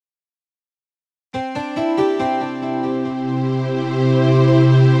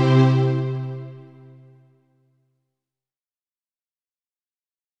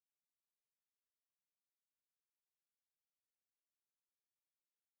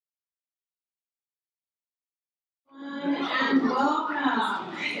and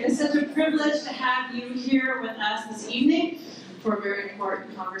welcome. It is such a privilege to have you here with us this evening for a very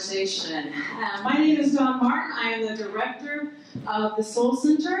important conversation. My name is Dhawn Martin. I am the director of the Soul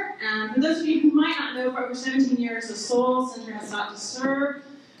Center. And for those of you who might not know, for over 17 years, the Soul Center has sought to serve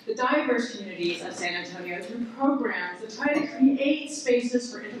the diverse communities of San Antonio through programs that try to create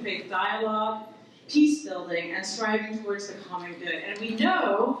spaces for interfaith dialogue, peace building, and striving towards the common good. And we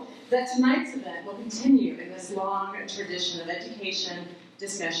know that tonight's event will continue in this long tradition of education,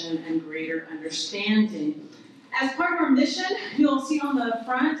 discussion, and greater understanding. As part of our mission, you'll see on the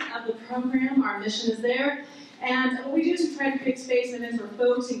front of the program, our mission is there. And what we do is we try to create space and events where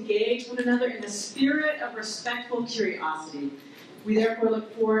folks engage one another in the spirit of respectful curiosity. We therefore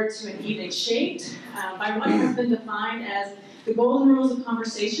look forward to an evening shaped by what has been defined as the golden rules of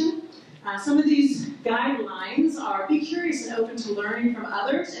conversation. Some of these guidelines are: be curious and open to learning from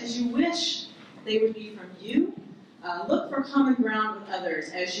others as you wish they would be from you. Look for common ground with others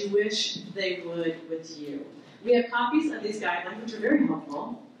as you wish they would with you. We have copies of these guidelines, which are very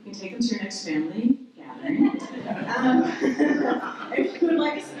helpful. You can take them to your next family gathering. If you would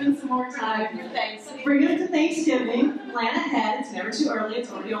like to spend some more time, bring them to Thanksgiving. Plan ahead. It's never too early.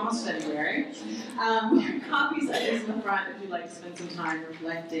 It's already almost February. We have copies of these in the front if you'd like to spend some time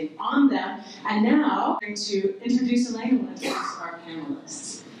reflecting on them. And now, I'm going to introduce Elaine and introduce our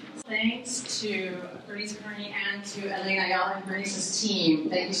panelists. Thanks to Bernice, Kearney, and to Elaine Ayala and Bernice's team.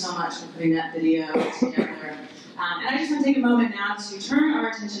 Thank you so much for putting that video together. And I just want to take a moment now to turn our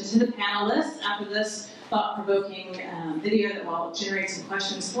attention to the panelists after this thought-provoking video that will generate some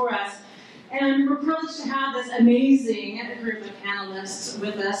questions for us. And we're privileged to have this amazing group of panelists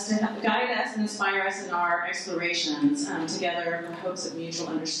with us to help guide us and inspire us in our explorations together for hopes of mutual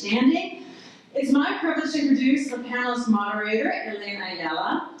understanding. It's my privilege to introduce the panelist moderator, Elaine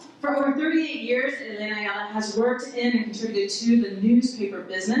Ayala. For over 38 years, Elaine Ayala has worked in and contributed to the newspaper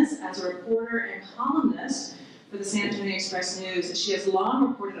business as a reporter and columnist for the San Antonio Express News. She has long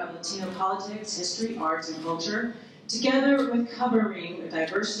reported on Latino politics, history, arts, and culture, together with covering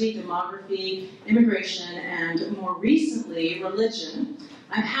diversity, demography, immigration, and more recently, religion.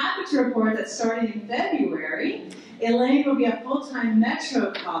 I'm happy to report that starting in February, Elaine will be a full-time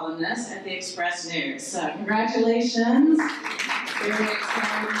Metro columnist at the Express News. So congratulations. Very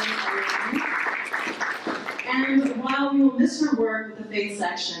exciting. And while we will miss her work with the faith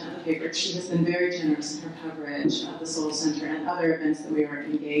section of the paper, she has been very generous in her coverage of the Soul Center and other events that we are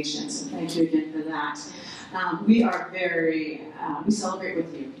engaged in. So thank you again for that. We are very, we celebrate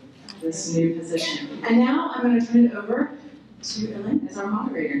with you this new position. And now I'm going to turn it over to Elaine as our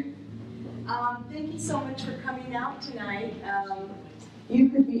moderator. Thank you so much for coming out tonight. You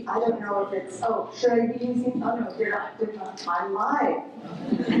could be, I don't know if it's, oh, should I be using, oh no, they're not, I'm live.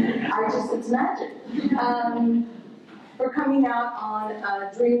 It's magic. We're coming out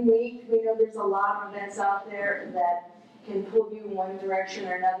on Dream Week. We know there's a lot of events out there that can pull you in one direction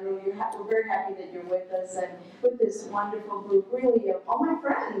or another. We're very happy that you're with us and with this wonderful group, really, of all my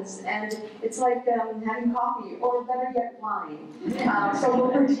friends. And it's like having coffee, or better yet, wine. So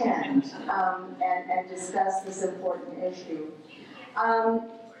we'll pretend and discuss this important issue.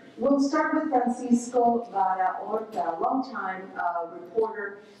 We'll start with Francisco Vara-Orta, a longtime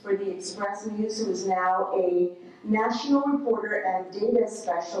reporter for the Express News, who is now a national reporter and data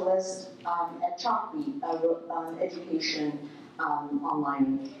specialist at Chalkbeat, an education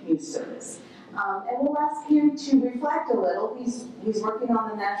online news service. And we'll ask him to reflect a little. He's working on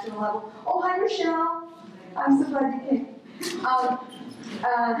the national level. Oh, hi, Michelle. I'm so glad you came. I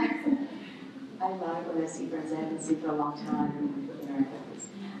love it when I see friends I haven't seen for a long time.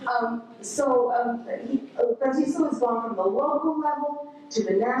 Francisco has gone from the local level to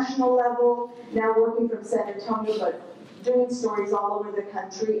the national level, now working from San Antonio, but doing stories all over the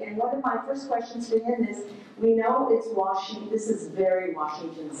country. And one of my first questions to him is, we know it's Washington, this is very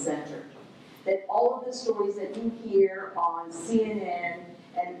Washington-centered, that all of the stories that you hear on CNN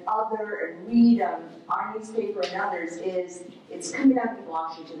and read on our newspaper and others it's coming out of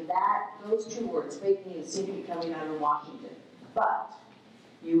Washington. Those two words, fake news, seem to be coming out of Washington. But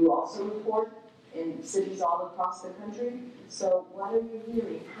you also report in cities all across the country. So what are you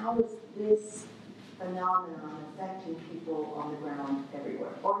hearing? How is this phenomenon affecting people on the ground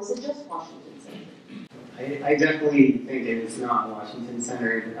everywhere? Or is it just Washington-centered? I definitely think it's not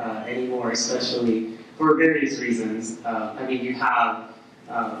Washington-centered anymore, especially for various reasons. I mean, you have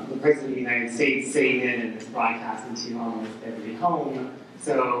the President of the United States saying it, and it's broadcasting to almost every home.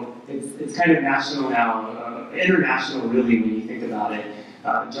 So it's kind of national now, international really when you think about it.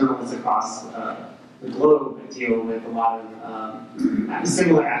 Journalists across the globe deal with a lot of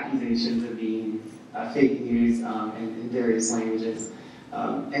similar accusations of being fake news in various languages.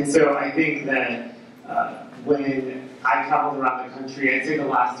 And so I think that when I traveled around the country, I'd say the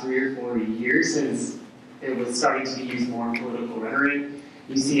last 3 or 4 years, since it was starting to be used more in political rhetoric,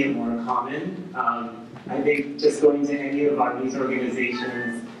 you see it more common. I think just going to any of our news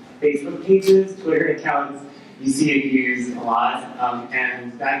organizations' Facebook pages, Twitter accounts, you see it used a lot,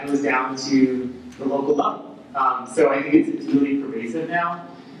 and that goes down to the local level. So I think it's really pervasive now,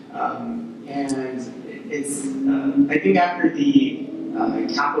 and it's, I think after the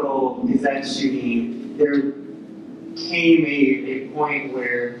Capitol Gazette shooting, there came a point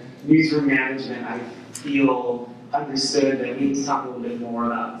where newsroom management, I feel, understood that we need to talk a little bit more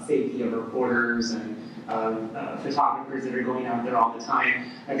about safety of reporters and photographers that are going out there all the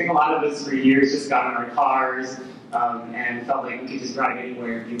time. I think a lot of us for years just got in our cars and felt like we could just drive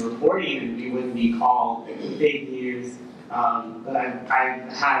anywhere and be reporting and we wouldn't be called fake news. But I've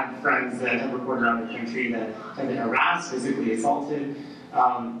had friends that have reported around the country that have been harassed, physically assaulted,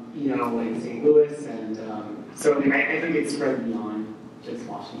 you know, in St. Louis, and so I think it's spread beyond just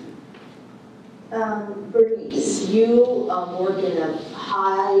Washington. Bernice, you work in a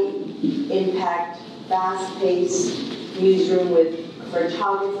high-impact, fast-paced newsroom with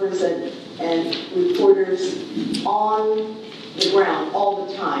photographers and reporters on the ground all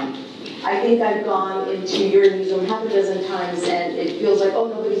the time. I think I've gone into your newsroom half a dozen times and it feels like, oh,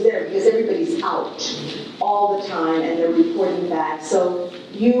 nobody's there because everybody's out all the time and they're reporting back. So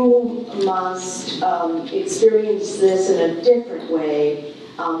you must experience this in a different way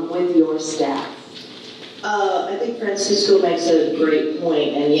with your staff. I think Francisco makes a great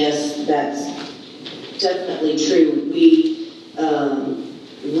point, and yes, that's definitely true. We,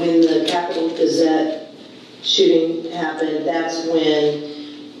 when the Capitol Gazette shooting happened, that's when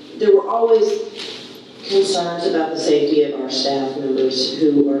there were always concerns about the safety of our staff members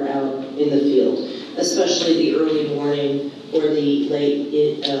who are out in the field, especially the early morning or the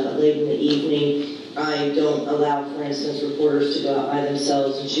late in the evening. I don't allow, for instance, reporters to go out by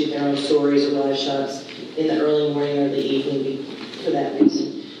themselves and shoot their own stories or live shots in the early morning or the evening for that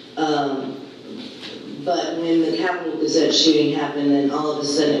reason. But when the Capitol Gazette shooting happened, then all of a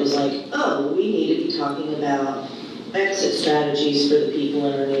sudden it was like, oh, we need to be talking about exit strategies for the people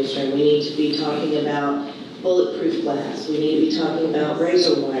in our newsroom. We need to be talking about bulletproof glass. We need to be talking about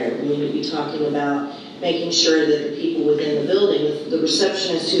razor wire. We need to be talking about making sure that the people within the building, the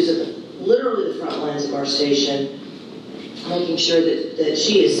receptionist who's at literally the front lines of our station, making sure that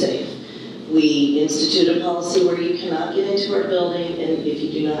she is safe. We institute a policy where you cannot get into our building and if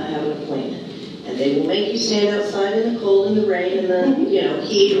you do not have an appointment. And they will make you stand outside in the cold and the rain and the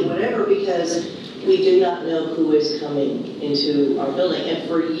heat or whatever, because we do not know who is coming into our building. And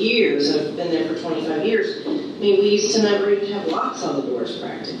for years, I've been there for 25 years, I mean, we used to never even have locks on the doors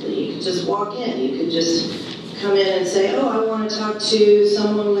practically. You could just walk in. You could just come in and say, oh, I want to talk to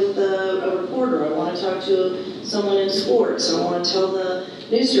someone with a reporter. I want to talk to someone in sports. I want to tell the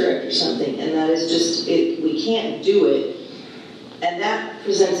news director something. And that is just, we can't do it. And that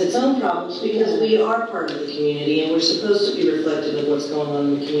presents its own problems because we are part of the community and we're supposed to be reflective of what's going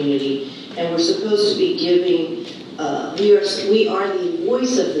on in the community. And we're supposed to be giving, we are the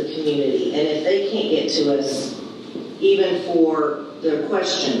voice of the community. And if they can't get to us, even for their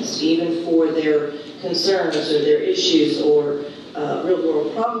questions, even for their concerns or their issues or real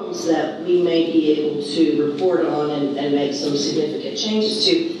world problems that we may be able to report on and make some significant changes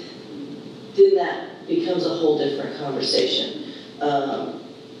to, then that becomes a whole different conversation.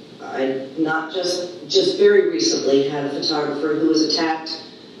 I not just very recently had a photographer who was attacked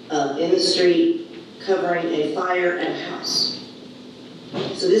in the street covering a fire at a house.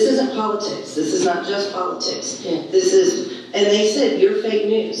 So this isn't politics. This is not just politics. Yeah. This is, and they said, you're fake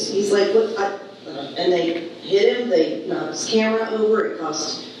news. He's like, what? And they hit him. They knocked his camera over. It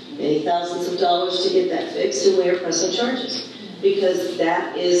cost many thousands of dollars to get that fixed, and we are pressing charges because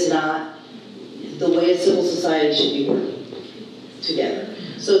that is not the way a civil society should be working together.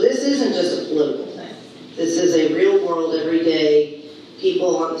 So this isn't just a political thing. This is a real world, everyday,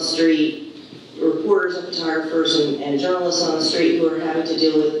 people on the street, reporters and photographers and journalists on the street who are having to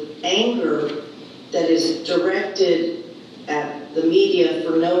deal with anger that is directed at the media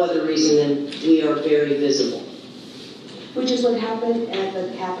for no other reason than we are very visible. Which is what happened at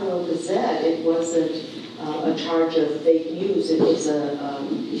the Capitol Gazette. It wasn't a charge of fake news. It was a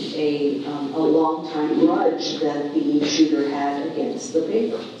long-time grudge that the shooter had against the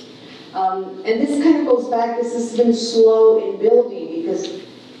paper. And this kind of goes back, this has been slow in building because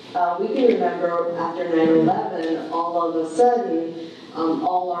we can remember after 9/11, all of a sudden,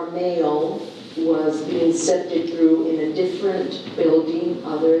 all our mail was being sifted through in a different building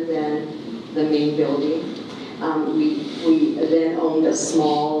other than the main building. We then owned a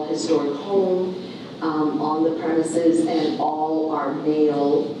small historic home on the premises, and all our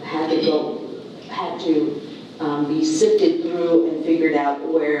mail had to be sifted through and figured out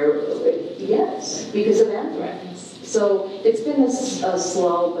where, yes, because of anthrax. So it's been a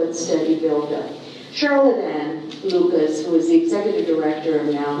slow but steady build-up. Charlotte Lucas, who is the executive director of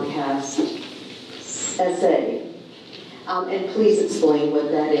NOWCastSA, and please explain what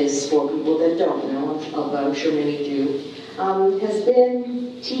that is for people that don't know, although I'm sure many do, has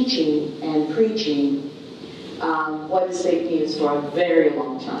been teaching and preaching what is fake news for a very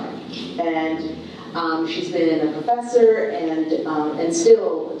long time. And she's been a professor and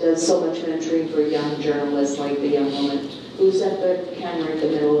still does so much mentoring for young journalists, like the young woman who's at the camera in the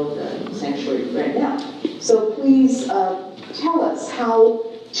middle of the sanctuary right now. So please tell us how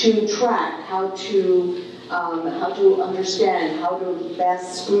to track, how to understand, how to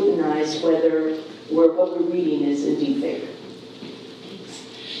best scrutinize whether what we're reading is indeed fake.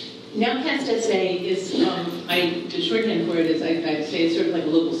 NOWCastSA is, the shorthand for it is, I'd say it's sort of like a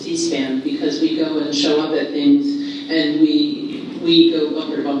local C-SPAN, because we go and show up at things and we go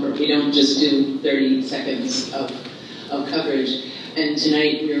bumper to bumper. We don't just do 30 seconds of coverage. And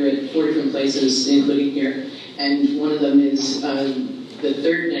tonight we were at 4 different places, including here. And one of them is the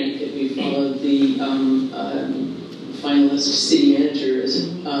third night that we followed the finalist city managers.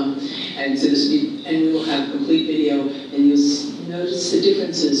 And we will have complete video, and you'll notice the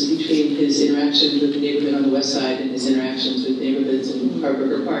differences between his interaction with the neighborhood on the west side and his interactions with neighborhoods in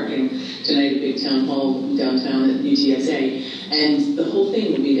Harburger Park, and tonight a big town hall downtown at UTSA. And the whole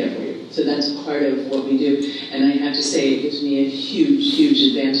thing will be there for you. So that's part of what we do. And I have to say, it gives me a huge, huge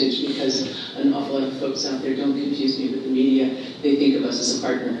advantage, because an awful lot of folks out there don't confuse me with the media. They think of us as a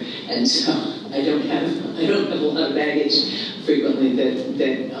partner. And so I don't have a lot of baggage frequently that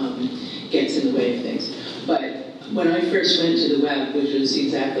gets in the way of things. But when I first went to the web, which was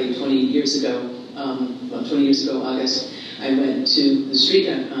exactly 20 years ago, August, I went to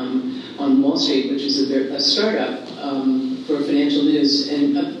thestreet.com on Wall Street, which is a startup for financial news.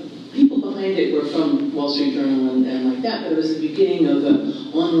 And people behind it were from Wall Street Journal and like that, but it was the beginning of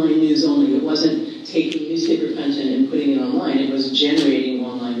online news only. It wasn't taking newspaper content and putting it online. It was generating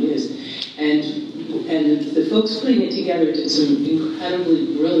online news. And the folks putting it together did some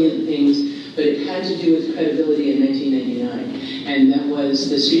incredibly brilliant things, but it had to do with credibility in 1999. And that was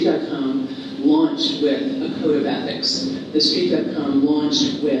thestreet.com launched with a code of ethics. Thestreet.com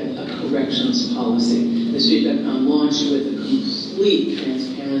launched with a corrections policy. Thestreet.com launched with a complete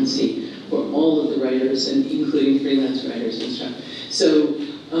transparency for all of the writers, and including freelance writers and stuff. So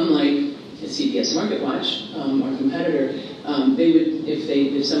unlike CBS MarketWatch, our competitor, they would,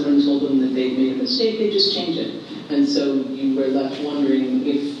 if someone told them that they'd made a mistake, they'd just change it. And so you were left wondering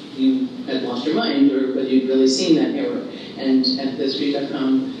if you had lost your mind or whether you'd really seen that error. And at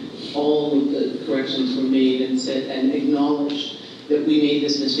thestreet.com, all of the corrections were made and said and acknowledged that we made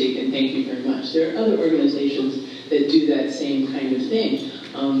this mistake and thank you very much. There are other organizations that do that same kind of thing.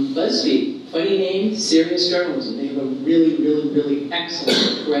 BuzzFeed, funny name, serious journalism. They have a really, really, really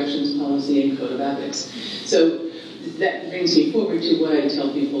excellent corrections policy and code of ethics. So that brings me forward to what I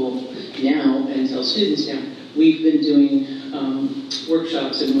tell people now and tell students now. We've been doing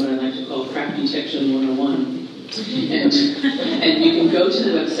workshops in what I like to call Crack Detection 101. And you can go to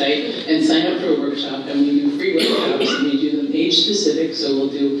the website and sign up for a workshop, and we do free workshops, and we do them age-specific, so we'll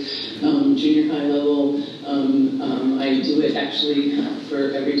do junior high level. I do it actually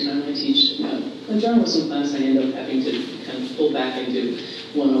for every time I teach a journalism class. I end up having to kind of pull back and do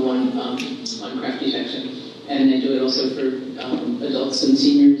 101 on crack detection. And I do it also for adults and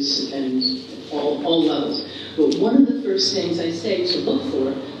seniors and all levels. But one of the first things I say to look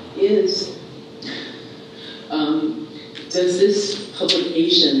for is, does this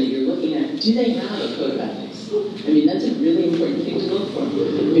publication that you're looking at, do they have a code of ethics? I mean, that's a really important thing to look for. I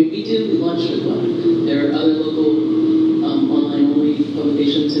mean, we launched with one. There are other local online-only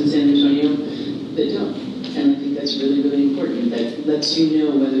publications in San Antonio that don't. And I think that's really, really important. That lets you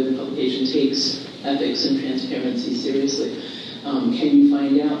know whether the publication takes ethics and transparency seriously. Can you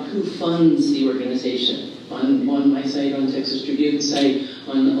find out who funds the organization? On my site, on Texas Tribune's site,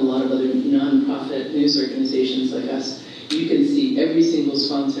 on a lot of other nonprofit news organizations like us, you can see every single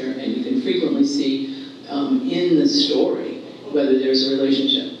sponsor, and you can frequently see in the story whether there's a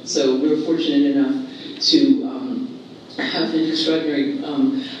relationship. So we're fortunate enough to have an extraordinary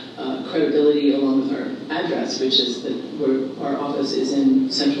credibility along with our address, which is that our office is in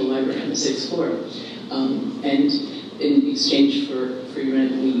Central Library on the 6th floor. And in exchange for free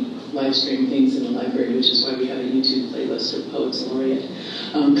rent, we live stream things in the library, which is why we have a YouTube playlist of Poets Laureate.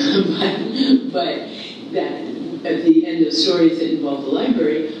 But that at the end of stories that involve the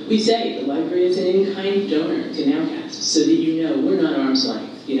library, we say the library is an in-kind donor to NOWCast, so that you know we're not arm's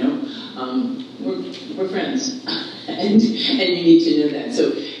length, you know? We're friends, and you need to know that.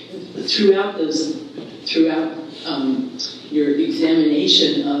 So throughout your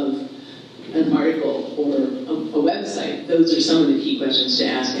examination of an article or a website, those are some of the key questions to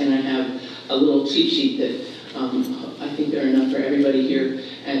ask, and I have a little cheat sheet that I think are enough for everybody here,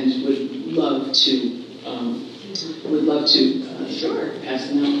 and would love to Sure. pass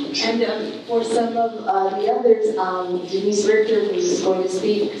them out. And for some of the others, Denise Richter, who's going to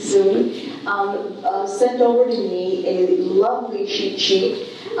speak soon, sent over to me a lovely cheat sheet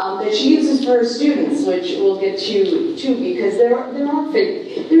that she uses for her students, which we'll get to too, because there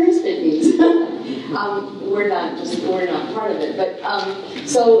is fit needs. We're not part of it, but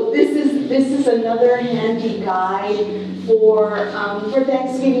so this is another handy guide for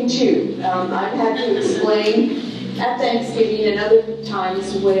Thanksgiving too. I've had to explain at Thanksgiving and other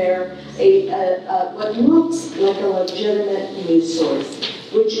times where what looks like a legitimate news source,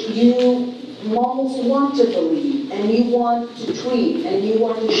 which you almost want to believe, and you want to tweet, and you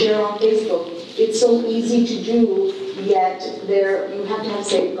want to share on Facebook. It's so easy to do, yet you have to have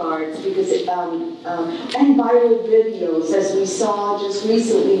safeguards because and viral videos, as we saw just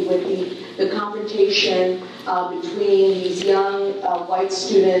recently with the confrontation between these young white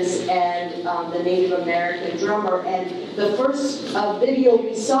students and the Native American drummer. And the first video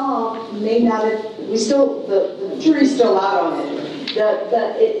we saw may not have, the jury's still out on it.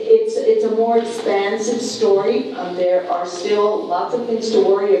 It's a more expansive story. There are still lots of things to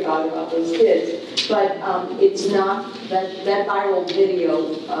worry about those kids, but it's not that viral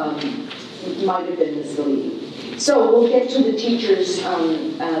video might have been misleading. So we'll get to the teachers.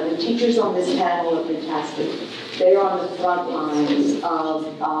 The teachers on this panel are fantastic. They are on the front lines of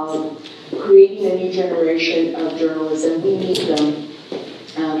creating a new generation of journalists, and we need them.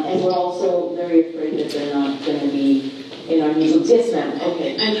 And we're also very afraid that they're not going to be in our newsrooms. Yes, ma'am.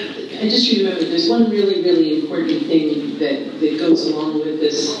 Okay. And just remember, there's one really, really important thing that goes along with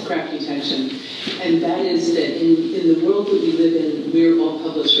this crap detection, and that is that in the world that we live in, we're all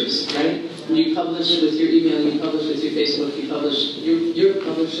publishers, right? You publish with your email, you publish with your Facebook, you're a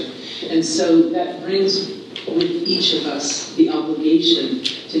publisher. And so that brings with each of us the obligation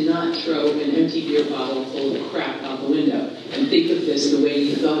to not throw an empty beer bottle full of crap out the window. And think of this the way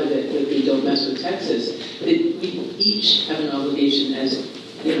you thought of it with the Don't Mess with Texas, that we each have an obligation as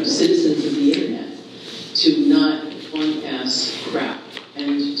citizens of the internet to not on-pass crap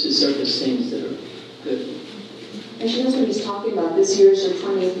and to surface things that are good. And she knows what he's talking about. This year is her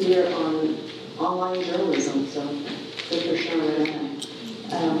 20th year on online journalism, so good for sharing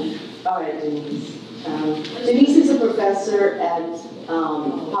that. All right, Denise. Denise is a professor at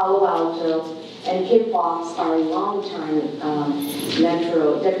Palo Alto, and Kim Fox, our longtime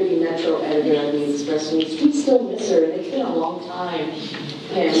deputy Metro editor of the Express News. We still miss her, and it's been a long time.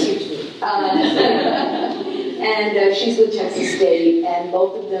 And she's with Texas State, and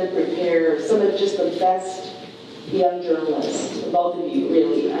both of them prepare some of just the best young journalists. Both of you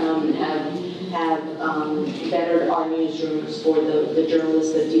really have bettered our newsrooms for the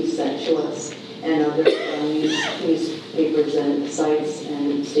journalists that you've sent to us and other newspapers and sites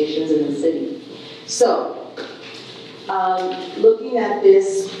and stations in the city. So, looking at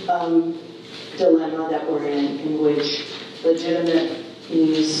this dilemma that we're in which legitimate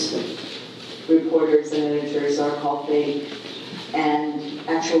news reporters and editors are called fake, and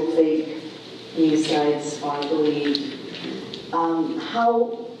actual fake news sites are believed,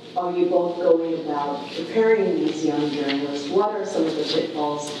 how are you both going about preparing these young journalists? What are some of the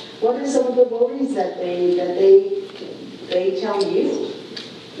pitfalls? What are some of the worries that they tell you?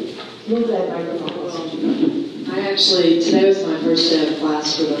 Move that microphone. Today was my first day of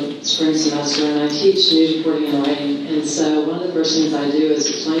class for the spring semester, and I teach news reporting and writing. And so one of the first things I do is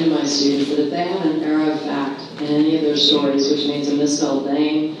explain to my students that if they have an error of fact in any of their stories, which means a misspelled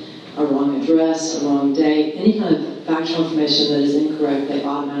name, a wrong address, a wrong date, any kind of factual information that is incorrect, they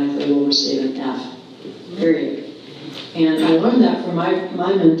automatically will receive an F. Period. And I learned that from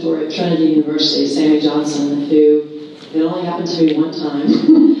my mentor at Trinity University, Sammy Johnson, who, it only happened to me one time.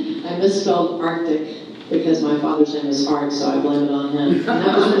 I misspelled Arctic because my father's name is Art, so I blame it on him. And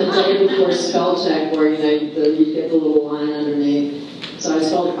that was in the day before spell check, where you get the little line underneath. So I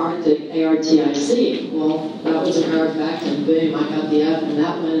spelled Arctic, A-R-T-I-C. Well, that was an error of fact, and boom, I got the F, and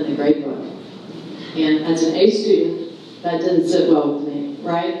that went in the grade book. And as an A student, that didn't sit well with me,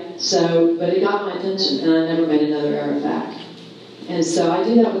 right? So, but it got my attention, and I never made another error of fact. And so I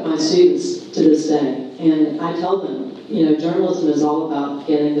do that with my students to this day. And I tell them, journalism is all about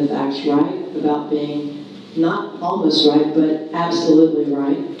getting the facts right, about being not almost right, but absolutely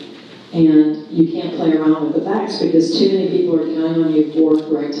right. And you can't play around with the facts because too many people are counting on you for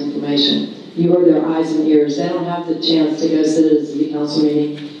correct information. You are their eyes and ears. They don't have the chance to go sit at a city council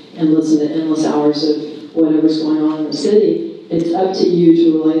meeting and listen to endless hours of whatever's going on in the city. It's up to you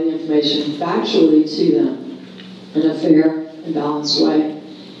to relay the information factually to them in a fair and balanced way.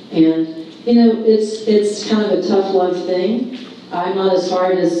 And it's kind of a tough love thing. I'm not as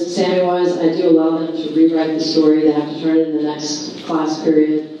hard as Sammy was. I do allow them to rewrite the story. They have to turn it in the next class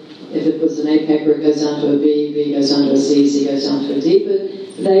period. If it was an A paper, it goes down to a B, B goes down to a C, C goes down to a D,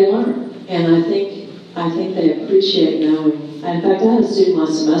 but they learn. And I think they appreciate knowing. In fact, I had a student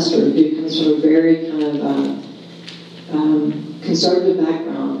last semester who comes from a very kind of conservative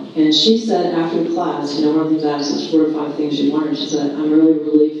background, and she said after the class, one of the things I asked is 4 or 5 things you learned. She said, I'm really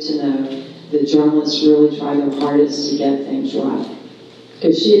relieved to know that journalists really try their hardest to get things right.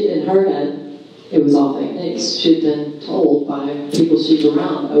 Because in her head, it was all fake news. She'd been told by people she's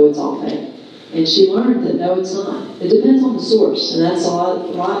around, oh, it's all fake. And she learned that no, it's not. It depends on the source, and that's a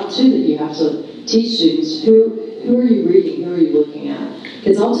lot too that you have to teach students. Who are you reading? Who are you looking at?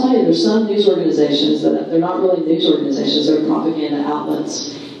 Because I'll tell you, there's some news organizations that they're not really news organizations, they're propaganda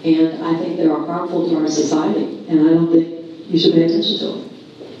outlets. And I think they are harmful to our society, and I don't think you should pay attention to them.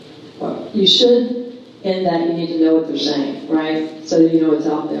 Well, you should, in that you need to know what they're saying, right? So that you know what's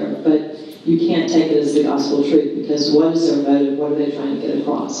out there. But you can't take it as the gospel truth, because what is their motive? What are they trying to get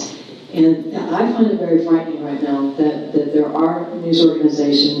across? And I find it very frightening right now that there are news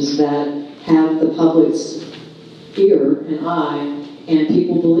organizations that have the public's ear and eye, and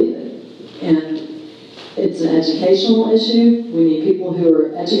people believe it. And it's an educational issue. We need people who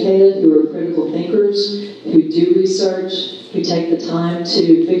are educated, who are critical thinkers, who do research, who take the time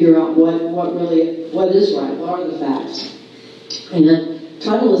to figure out what is right, what are the facts, and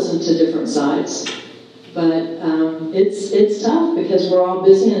try to listen to different sides. But it's tough because we're all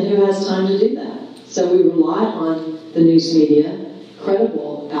busy, and who has time to do that? So we rely on the news media,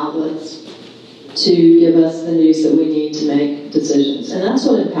 credible outlets, to give us the news that we need to make decisions. And that's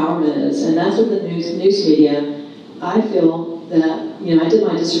what empowerment is, and that's what the news media, I feel that, I did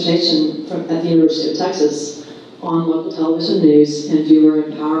my dissertation at the University of Texas on local television news and viewer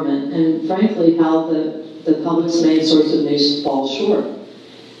empowerment, and frankly how the public's main source of news falls short.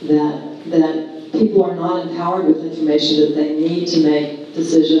 That people are not empowered with information that they need to make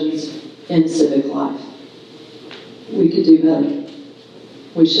decisions in civic life. We could do better.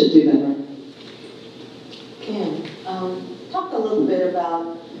 We should do better. Kim, talk a little bit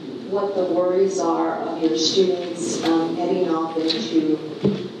about what the worries are of your students heading off into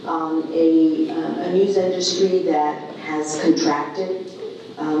a news industry that has contracted,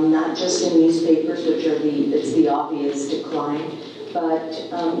 not just in newspapers, which are the obvious decline, but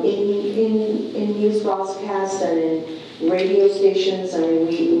in news broadcasts and in radio stations. I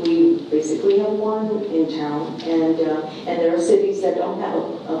mean, we basically have one in town, and there are cities that don't have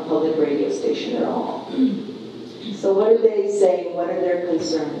a public radio station at all. So what are they saying? What are their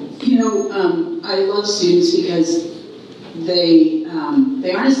concerns? I love students because they aren't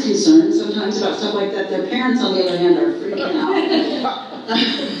as concerned sometimes about stuff like that. Their parents, on the other hand, are freaking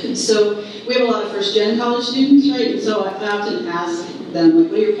out. So we have a lot of first-gen college students, right? And so I often ask them,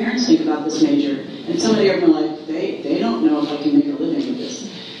 like, what do your parents think about this major? And some of them are like, they don't know if I can make a living with this.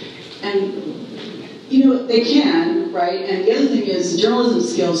 And they can, right? And the other thing is journalism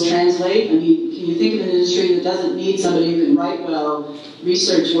skills translate. I mean, can you think of an industry that doesn't need somebody who can write well,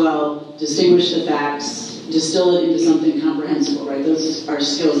 research well, distinguish the facts, distill it into something comprehensible, right? Those are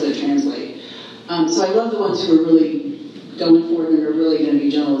skills that translate. So I love the ones who are really going for it and are really going to be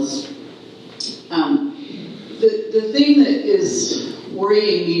journalists. The thing that is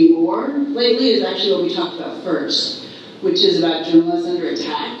worrying me more lately is actually what we talked about first, which is about journalists under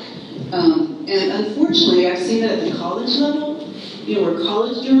attack. And unfortunately, I've seen that at the college level. We're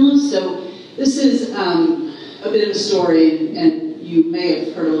college journalists, so this is a bit of a story, and you may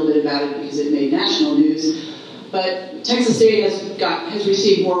have heard a little bit about it because it made national news. But Texas State has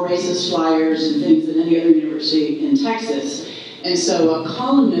received more racist flyers and things than any other university in Texas. And so a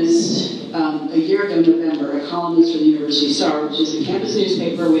columnist, a year ago in November, a columnist for the University Star, which is a campus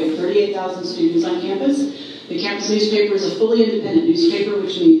newspaper. We have 38,000 students on campus. The campus newspaper is a fully independent newspaper,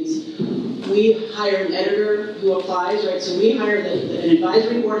 which means we hire an editor who applies, right? So we hire an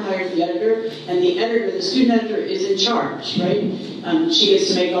advisory board hires the editor, and the editor, the student editor, is in charge, right? She gets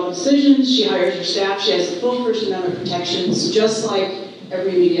to make all the decisions. She hires her staff. She has the full First Amendment protections, just like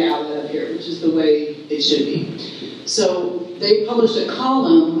every media outlet up here, which is the way it should be. So they published a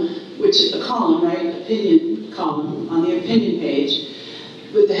column, right? Opinion column on the opinion page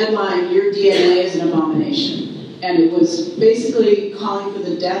with the headline, "Your DNA is an abomination." And it was basically calling for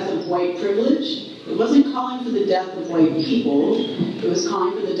the death of white privilege. It wasn't calling for the death of white people. It was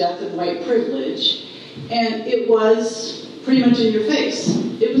calling for the death of white privilege. And it was pretty much in your face.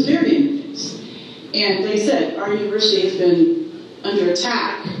 It was very in your face. And they said, our university has been under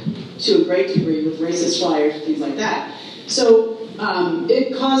attack to a great degree with racist flyers and things like that. So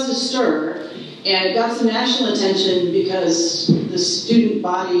it caused a stir, and it got some national attention because the student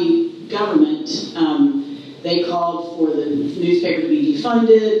body government, they called for the newspaper to be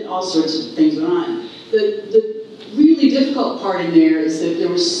defunded, all sorts of things went on. The really difficult part in there is that there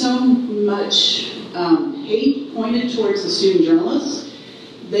was so much hate pointed towards the student journalists.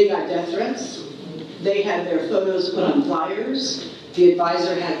 They got death threats. They had their photos put on flyers. The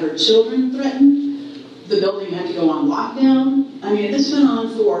advisor had her children threatened. The building had to go on lockdown. I mean, this went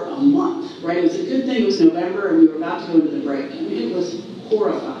on for a month, right? It was a good thing it was November and we were about to go into the break. I mean, it was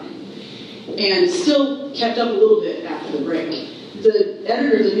horrifying. And still kept up a little bit after the break. The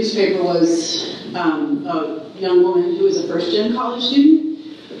editor of the newspaper was a young woman who was a first-gen college student,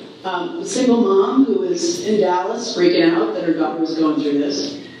 a single mom who was in Dallas freaking out that her daughter was going through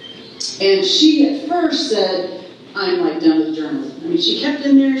this. And she at first said, I'm like done with journalism. I mean, she kept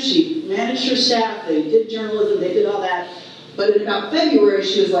in there, she managed her staff, they did journalism, they did all that. But in about February,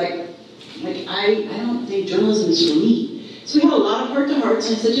 she was like I don't think journalism is for me. So we had a lot of heart-to-hearts,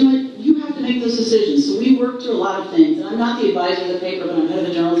 and I said, you know what, you have to make those decisions. So we worked through a lot of things. And I'm not the advisor of the paper, but I'm head of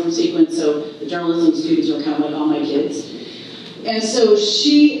the journalism sequence, so the journalism students are kind of like all my kids. And so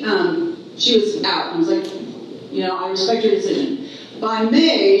she was out. I was like, you know, I respect your decision. By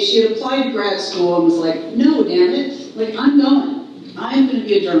May, she had applied to grad school and was like, no, damn it. Like, I'm going. I'm going to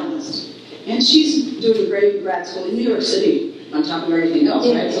be a journalist. And she's doing a great grad school in New York City on top of everything else,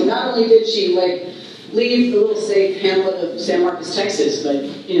 right? So not only did she, like, leave the little safe hamlet of San Marcos, Texas, but,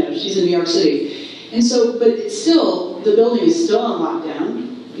 you know, she's in New York City. And so, but it's still, the building is still on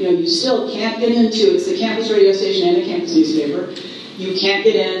lockdown. You know, you still can't get into, it's the campus radio station and the campus newspaper. You can't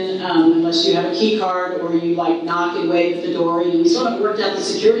get in unless you have a key card or you, like, knock and wave at the door. You know, we still haven't worked out the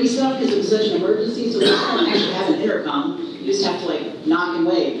security stuff because it was such an emergency, so we don't actually have an intercom. You just have to, like, knock and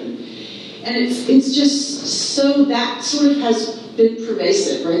wave. And it's just so, that sort of has been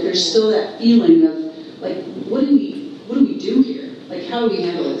pervasive, right? There's still that feeling of, like, what do we do here? Like, how do we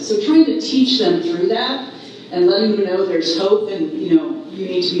handle it? So trying to teach them through that and letting them know there's hope and, you know, you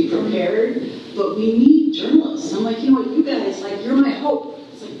need to be prepared, but we need journalists. I'm like, you know what, you guys, like, you're my hope.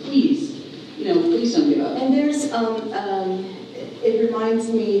 It's like, please, you know, please don't give up. And there's, it reminds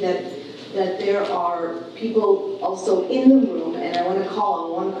me that there are people also in the room, and I want to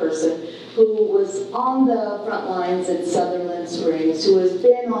call on one person who was on the front lines at Sutherland Springs, who has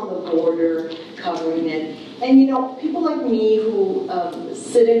been on the border covering it. And you know, people like me who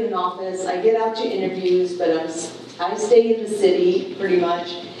sit in an office, I get out to interviews, but I stay in the city pretty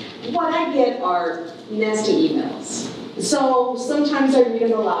much. What I get are nasty emails. So sometimes I read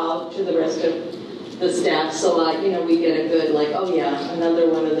them aloud to the rest of the staff, so you know, we get a good, like, oh yeah, another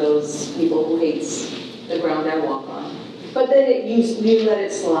one of those people who hates the ground I walk on. But then you let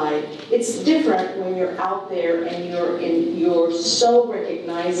it slide. It's different when you're out there and you're so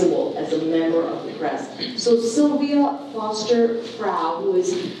recognizable as a member of the press. So Sylvia Foster Frau, who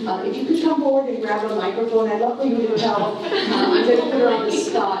is, if you could come forward and grab a microphone, I'd love for you to tell. I'm going to put her on the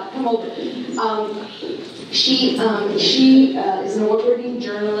spot. Come over. She is an award-winning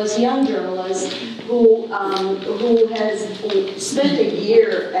journalist, young journalist, who has spent a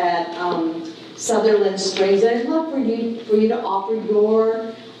year at Sutherland Springs. I'd love for you to offer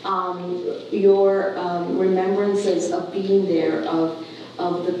your remembrances of being there, of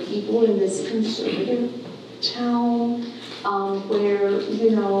the people in this conservative town where,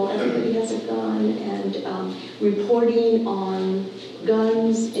 you know, everybody has a gun, and reporting on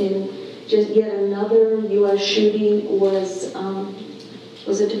guns in just yet another U.S. shooting was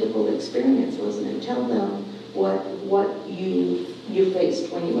a difficult experience, wasn't it? Tell them what you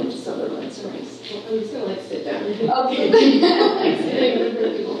faced when you went to Sutherland Springs. Well, I'm just gonna sit down. Okay.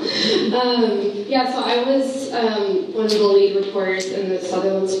 Yeah, so I was one of the lead reporters in the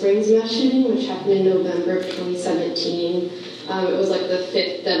Sutherland Springs mass shooting, which happened in November of 2017. It was like the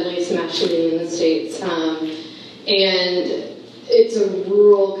 5th deadliest mass shooting in the States. And it's a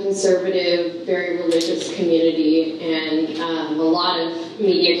rural, conservative, very religious community, and a lot of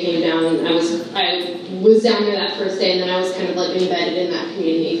media came down. I was down there that first day, and then I was kind of like embedded in that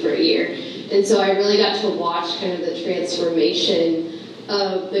community for a year. And so I really got to watch kind of the transformation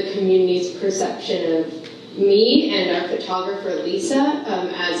of the community's perception of me and our photographer, Lisa,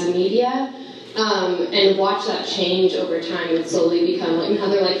 as media. and watch that change over time and slowly become like, now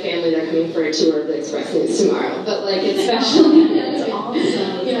they're like family, they're coming for a tour of the Express News tomorrow, but like especially That's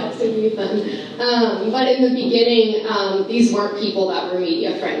awesome. yeah, it's gonna be fun. But in the beginning, these weren't people that were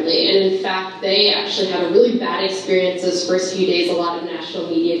media friendly, and in fact they actually had a really bad experience those first few days. A lot of national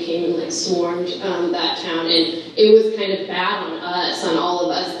media came and like swarmed that town, and it was kind of bad on us, on all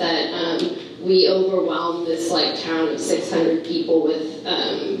of us, that we overwhelmed this like town of 600 people with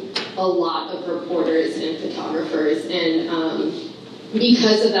a lot of reporters and photographers, and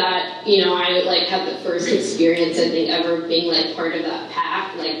because of that, you know, I like had the first experience, I think, ever being like part of that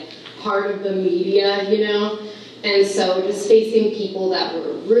pack, like part of the media, you know, and so just facing people that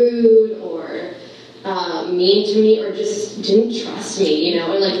were rude or mean to me or just didn't trust me, you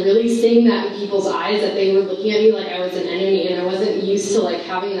know, and like really seeing that in people's eyes, that they were looking at me like I was an enemy, and I wasn't used to like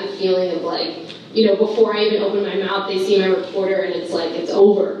having that feeling of like, you know, before I even open my mouth, they see my reporter and it's like, it's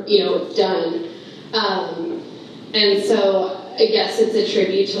over, you know, it's done. And so I guess it's a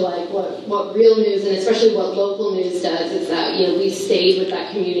tribute to like what real news, and especially what local news does, is that, you know, we stayed with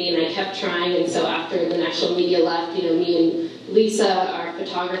that community, and I kept trying. And so after the national media left, you know, me and Lisa, our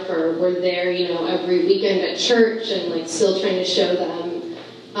photographer, were there, you know, every weekend at church, and like still trying to show them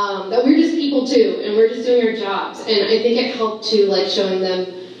that we're just people too, and we're just doing our jobs. And I think it helped too, like telling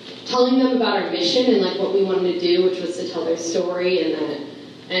them about our mission and like what we wanted to do, which was to tell their story,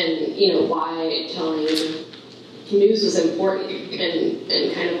 and you know, why telling news was important,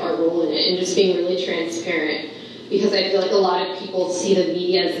 and kind of our role in it, and just being really transparent, because I feel like a lot of people see the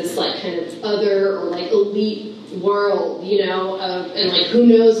media as this like kind of other or like elite world, you know, and like who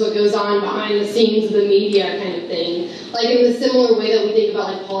knows what goes on behind the scenes of the media kind of thing. Like in the similar way that we think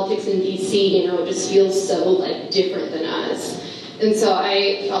about like politics in DC, you know, it just feels so like different than us. And so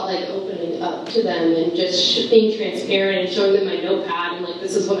I felt like opening up to them and just being transparent and showing them my notepad and like,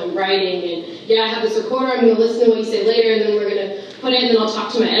 this is what I'm writing, and yeah, I have this recorder, I'm going to listen to what you say later, and then we're going to put it, and then I'll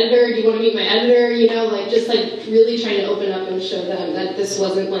talk to my editor. Do you want to meet my editor? You know, like just like really trying to open up and show them that this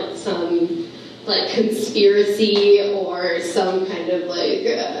wasn't like some like conspiracy or some kind of like,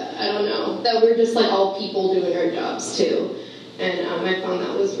 I don't know, that we're just like all people doing our jobs too. And I found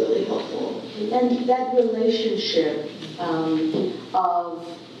that was really helpful. And that relationship of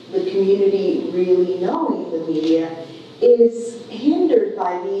the community really knowing the media is hindered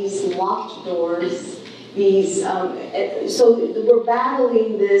by these locked doors, these, so we're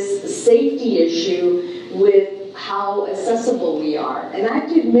battling this safety issue with how accessible we are. And I have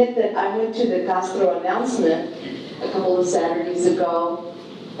to admit that I went to the Castro announcement a couple of Saturdays ago,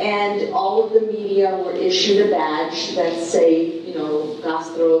 and all of the media were issued a badge that say, you know,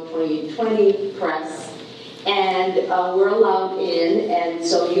 Castro 2020 press, and we're allowed in, and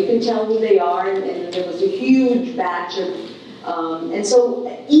so you can tell who they are, and there was a huge batch of, and so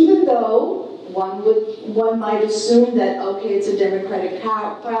even though one might assume that, okay, it's a Democratic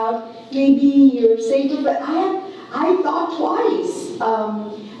crowd, maybe you're safer, but I thought twice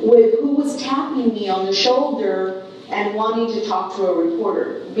with who was tapping me on the shoulder and wanting to talk to a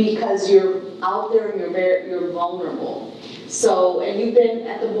reporter, because you're out there and you're vulnerable. So, and you've been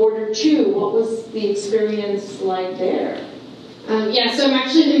at the border too. What was the experience like there? Yeah, so I'm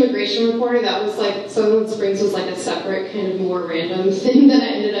actually an immigration reporter. That was like, Sutherland Springs was like a separate kind of more random thing that I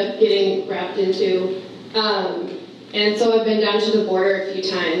ended up getting wrapped into. And so I've been down to the border a few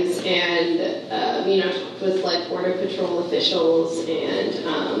times, and you know, talked with like Border Patrol officials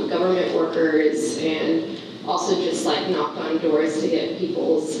and government workers, and also just like knocked on doors to get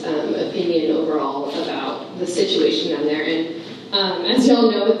people's opinion overall about the situation down there. And as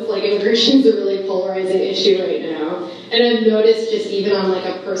y'all know, it's like immigration is a really polarizing issue right now. And I've noticed just even on like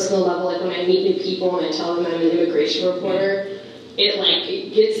a personal level, like when I meet new people and I tell them I'm an immigration reporter,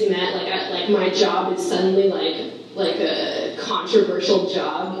 it gets met like my job is suddenly like a controversial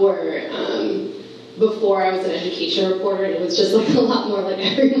job, where before I was an education reporter, and it was just like a lot more like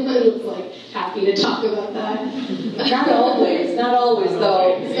everyone was like happy to talk about that. Not always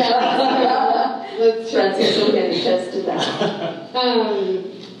though. That's Francisco can attest to that.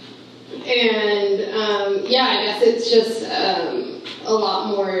 Yeah, I guess it's just a lot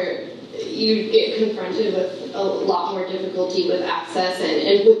more, you get confronted with a lot more difficulty with access,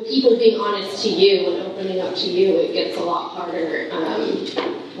 and with people being honest to you and opening up to you, it gets a lot harder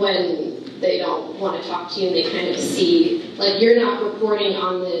when they don't want to talk to you and they kind of see, like, you're not reporting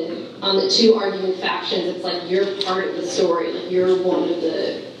on the two arguing factions. It's like you're part of the story, like you're one of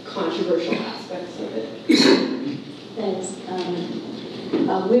the controversial aspects of it. Thanks.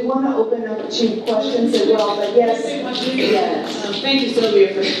 We want to open up to questions as well, but yes. Thank you,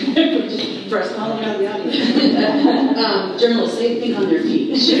 Sylvia, for us calling out the audience. Journalists, they think on their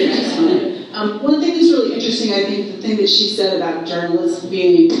feet. One thing that's really interesting, I think, the thing that she said about journalists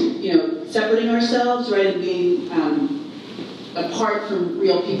being, separating ourselves, right, and being apart from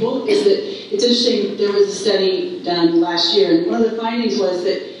real people, is that it's interesting. There was a study done last year, and one of the findings was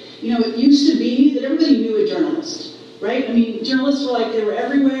that, it used to be that everybody knew a journalist, right? I mean, journalists were like, they were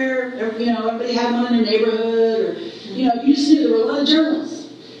everywhere, everybody had one in their neighborhood, or, you just knew there were a lot of journalists.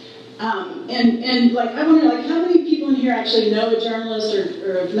 And I wonder, how many people in here actually know a journalist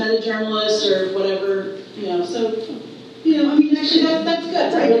or have met a journalist or whatever, actually that's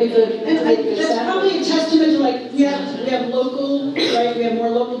good, right? Really good. And that's probably a testament to, we have local, right? We have more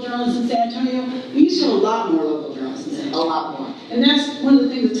local journalists in San Antonio. We used to have a lot more local journalists in San Antonio. A lot more. And that's one of the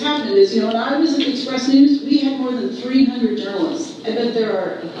things that's happened is, when I was at the Express News, we had more than 300 journalists. I bet there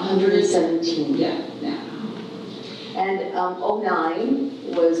are 117. Yeah, now. And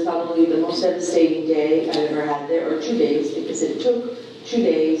 09 was probably the most devastating day I've ever had there, or 2 days, because it took 2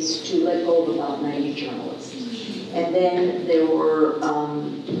 days to let go of about 90 journalists. And then there were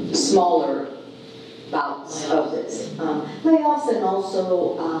smaller bouts of this. Layoffs and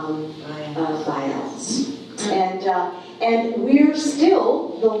also buyouts. And we're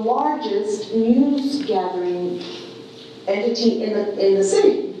still the largest news gathering entity in the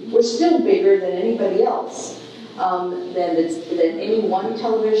city. We're still bigger than anybody else. Than any one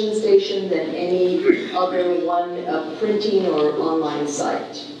television station, than any other one printing or online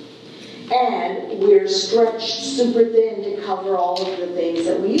site. And we're stretched super thin to cover all of the things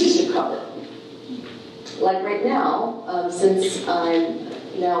that we used to cover. Like right now, since I'm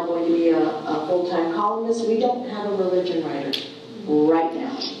now going to be a full-time columnist, we don't have a religion writer right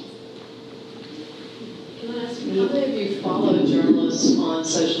now. Can I ask, how many of you follow journalists on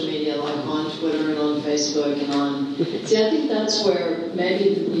social media, like on Twitter and on Facebook and on... See, I think that's where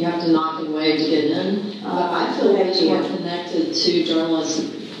maybe you have to knock and wave to get in. But I feel much more connected to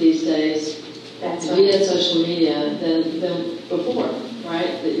journalists these days via social media than before,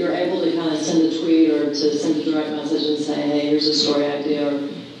 right? That you're able to kind of send a tweet or to send a direct message and say, hey, here's a story idea, or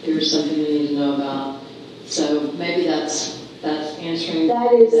here's something you need to know about. So maybe that's answering.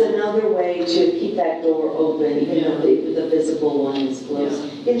 That is another way to keep that door open, even though the visible one is closed.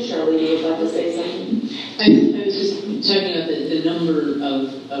 Yes, Shirley, you were about to say something? I was just talking about the number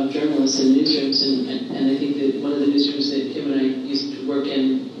of journalists in newsrooms, and I think that one of the newsrooms that Kim and I used to work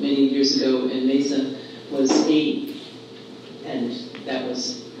in many years ago in Mesa was 80. And that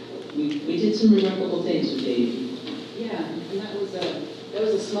was, we did some remarkable things with 80. Yeah, and that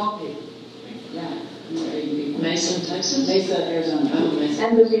was a small paper. Yeah. Mesa, Texas? Mesa, Arizona. Oh, Mesa.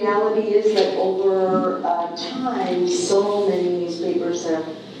 And the reality is that over time, so many newspapers have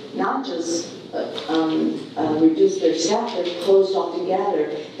not just reduced their staff, they've closed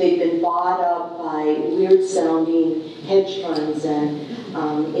altogether. They've been bought up by weird-sounding hedge funds and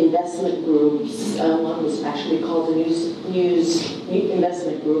investment groups. One was actually called the News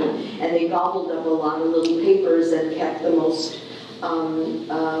Investment Group, and they gobbled up a lot of little papers and kept the most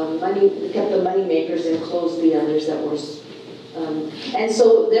kept the money makers and closed the others that were, and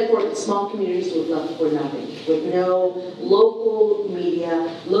so therefore small communities were left for nothing, with no local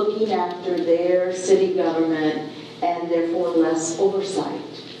media looking after their city government, and therefore less oversight.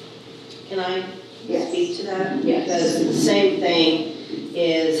 Can I Yes. speak to that? Yes. Because the same thing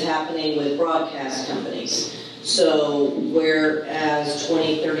is happening with broadcast companies. So whereas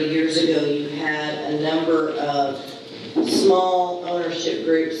 20, 30 years ago you had a number of small ownership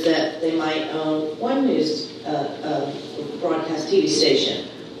groups that they might own one news broadcast TV station,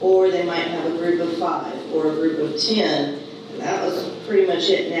 or they might have a group of 5 or a group of 10. And that was pretty much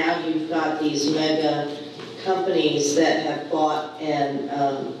it. Now you've got these mega companies that have bought and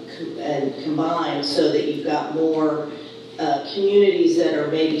combined, so that you've got more communities that are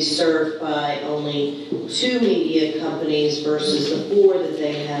maybe served by only 2 media companies versus the 4 that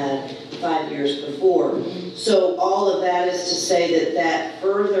they had 5 years before. So all of that is to say that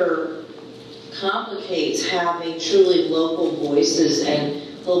further complicates having truly local voices and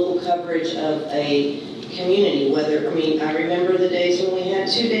local coverage of a community. I remember the days when we had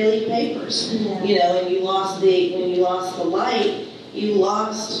 2 daily papers, and when you lost the light, you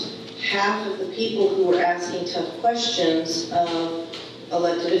lost half of the people who were asking tough questions of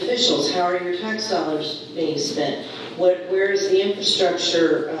elected officials. How are your tax dollars being spent? Where is the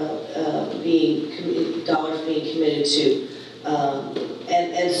infrastructure dollars being committed to?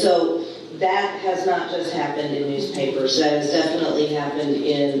 And so that has not just happened in newspapers. That has definitely happened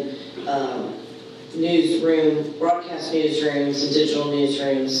in broadcast newsrooms and digital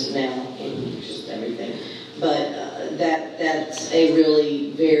newsrooms now, and just everything. But that's a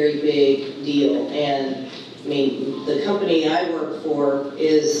really very big deal. And I mean, the company I work for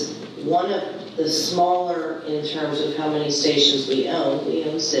is one of the smaller in terms of how many stations we own. We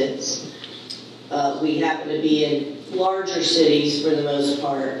own 6. We happen to be in larger cities for the most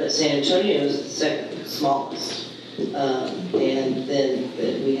part, but San Antonio is the second smallest. And then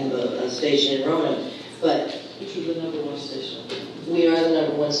we have a station in Roanoke. But Which is the #1 station. we are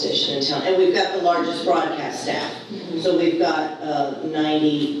the #1 station in town. And we've got the largest broadcast staff. So we've got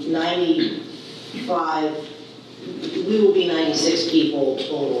 95, we will be 96 people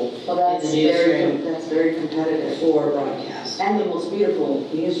total Well, that's in the newsroom very competitive. for broadcast. And the most beautiful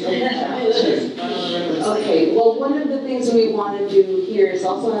newsroom in town. Okay, well, one of the things we want to do here is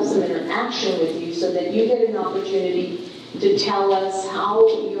also have some interaction with you so that you get an opportunity to tell us how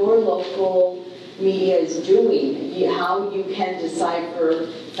your local media is doing, how you can decipher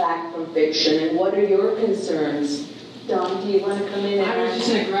fact from fiction, and what are your concerns? Dawn, do you want to come in? I was just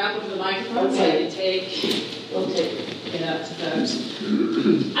going to grab with the microphone Okay. and We'll take it up to folks.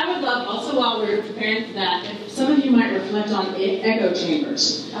 I would love also, while we're preparing for that, if some of you might reflect on echo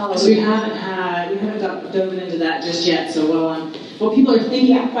chambers. Because we haven't dove into that just yet. So while people are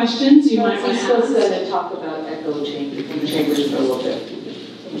thinking of questions, you might want to Francisco's ask. going to talk about echo chambers for a little bit.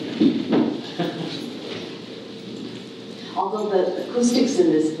 Although the acoustics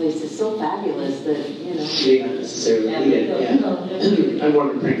in this place is so fabulous that, you know. May not necessarily need it, yeah. I'm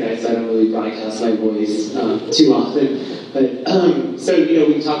more of a print guy, so I don't really broadcast my voice too often. But, so, you know,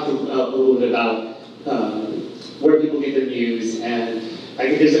 we talked a little bit about where people get their news, and I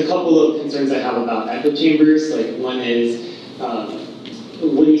think there's a couple of concerns I have about echo chambers. Like, one is,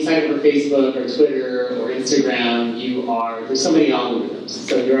 when you sign up for Facebook or Twitter or Instagram, there's so many algorithms.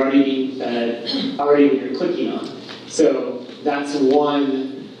 So you're already being fed what you're clicking on. So that's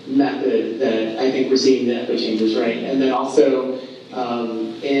one method that I think we're seeing the echo chambers, right? And then also,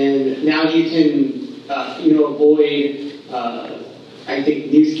 and now you can, avoid, I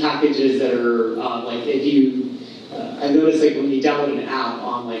think, news packages that are like if you, I noticed like when you download an app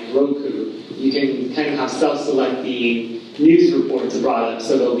on like Roku, you can kind of have self-selecting news reports brought up,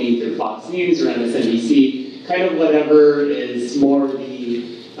 so they'll be either Fox News or MSNBC, kind of whatever is more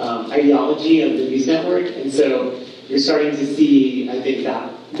the ideology of the news network, and so you're starting to see, I think,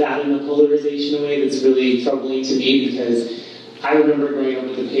 that in a polarization way that's really troubling to me, because I remember growing up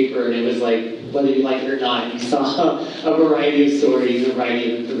with the paper and it was like, whether you like it or not, you saw a variety of stories, a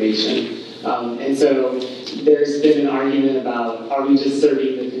variety of information. And so there's been an argument about, are we just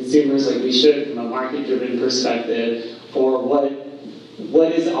serving the consumers like we should from a market-driven perspective, or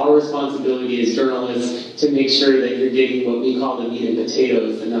what is our responsibility as journalists to make sure that you're getting what we call the meat and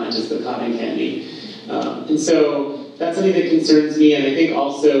potatoes and not just the cotton candy? And so that's something that concerns me, and I think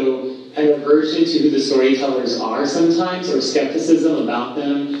also an aversion to who the storytellers are sometimes, or skepticism about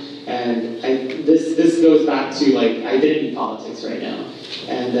them. And this goes back to like identity politics right now,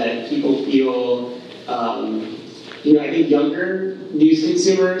 and that people feel, I think younger news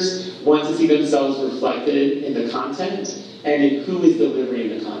consumers want to see themselves reflected in the content and in who is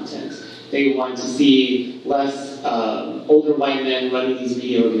delivering the content. They want to see less older white men running these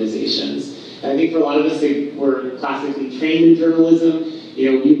media organizations. And I think for a lot of us, we're classically trained in journalism.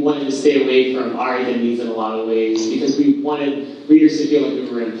 We wanted to stay away from our identities in a lot of ways because we wanted readers to feel like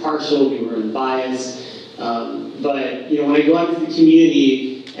we were impartial, we were unbiased. But when I go out into the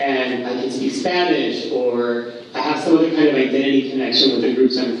community and I can speak Spanish, or I have some other kind of identity connection with the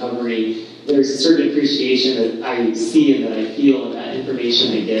groups I'm covering, there's a certain appreciation that I see and that I feel in that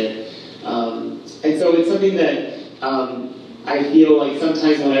information I get. And so it's something that I feel like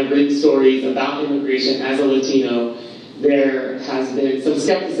sometimes when I've written stories about immigration as a Latino, there has been some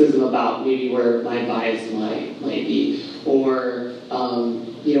skepticism about maybe where my bias might be, or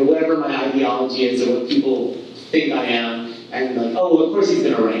whatever my ideology is, or what people think I am, and like, oh, well, of course he's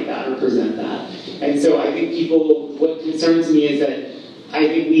going to write that or present that. And so I think what concerns me is that I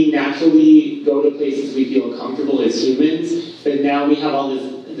think we naturally go to places we feel comfortable as humans, but now we have all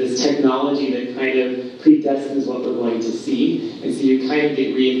this technology that kind of predestines what we're going to see, and so you kind of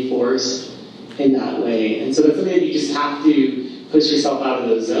get reinforced in that way. And so that's something that you just have to push yourself out of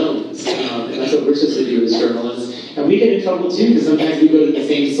those zones. And that's what we're supposed to do as journalists. And we get in trouble too, because sometimes we go to the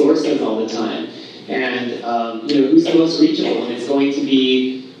same sources all the time. And who's the most reachable? And it's going to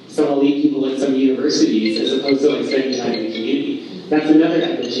be some elite people at some universities, as opposed to like spending time in the community. That's another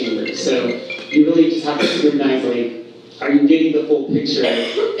echo chamber. So you really just have to scrutinize, like, are you getting the full picture?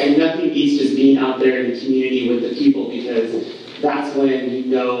 And nothing beats just being out there in the community with the people, because that's when you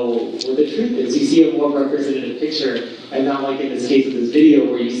know what the truth is. You see a more representative picture, and not like in this case of this video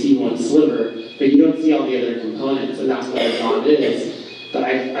where you see one sliver, but you don't see all the other components, and that's what our job is. But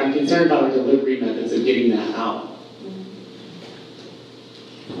I'm concerned about our delivery methods of getting that out.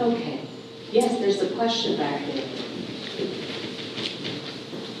 Okay. Yes, there's a question back there.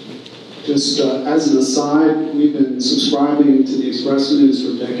 Just as an aside, we've been subscribing to the Express News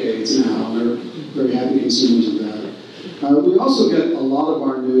for decades now, and we're very happy consumers of that. We also get a lot of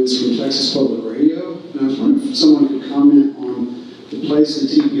our news from Texas Public Radio, and I was wondering if someone could comment on the place the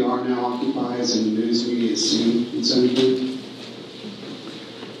TPR now occupies in the news media scene in Central.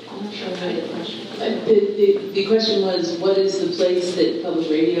 I'm not sure I heard the question. The question was, what is the place that public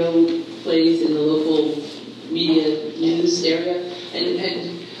radio plays in the local media news area? And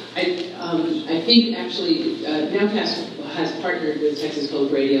I think actually NOWCast has partnered with Texas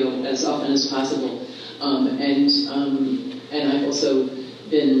Public Radio as often as possible, and I've also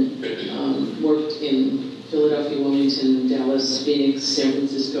been worked in Philadelphia, Wilmington, Dallas, Phoenix, San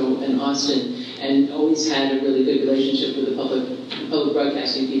Francisco, and Austin, and always had a really good relationship with the public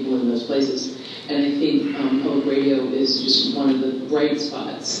broadcasting people in those places. And I think public radio is just one of the bright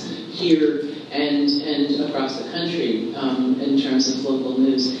spots here and across the country in terms of local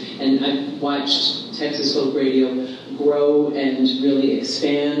news. And I've watched Texas Public Radio grow and really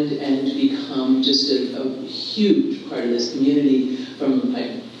expand and become just a huge part of this community. From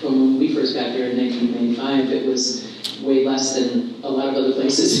when we first got there in 1995, it was way less than a lot of other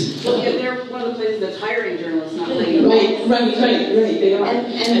places. Well, yeah, they're one of the places that's hiring journalists, not paying. Right, they are.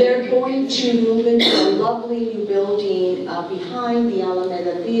 And they're going to move into a lovely new building behind the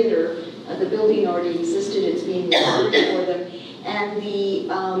Alameda Theater. The building already existed, it's being restored for them. And the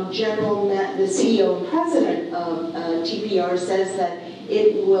the CEO and president of TPR says that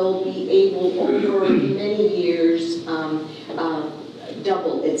it will be able, over many years,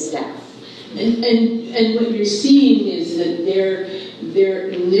 double its staff. And what you're seeing is that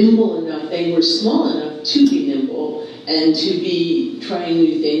they're nimble enough, they were small enough to be nimble and to be trying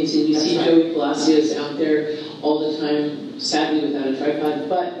new things. And you see Joey Palacios out there all the time, sadly without a tripod,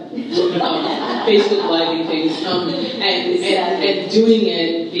 but Facebook living things, and doing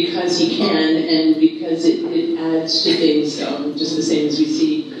it because he can and because it adds to things, just the same as we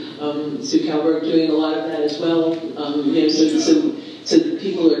see Sue Kalberg doing a lot of that as well. So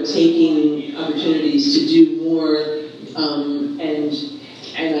people are taking opportunities to do more, and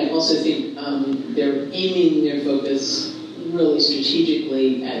I also think they're aiming their focus really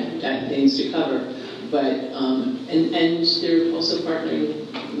strategically at things to cover. But and they're also partnering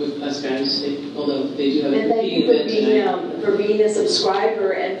with us guys, although they do have a competing event for being a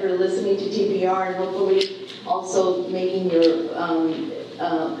subscriber and for listening to TPR, and hopefully also making your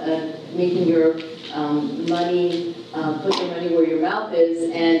money, put your money where your mouth is,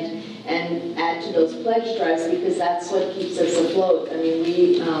 and add to those pledge drives, because that's what keeps us afloat. I mean,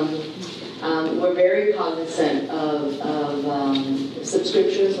 we're very cognizant of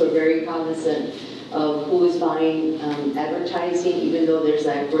subscriptions. We're very cognizant of who is buying advertising, even though there's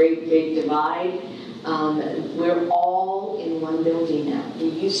that great big divide. We're all in one building now. We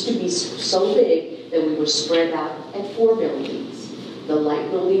used to be so big that we were spread out at 4 buildings. The light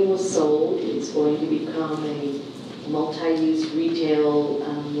building was sold. It's going to become a multi-use retail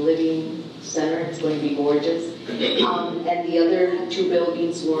living center. It's going to be gorgeous. And the other 2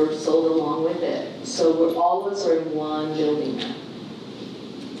 buildings were sold along with it. So all of us are in one building now.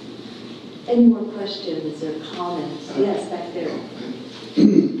 Any more questions or comments? Yes, back there.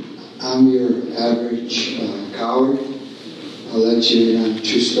 I'm your average coward. I'll let you in on a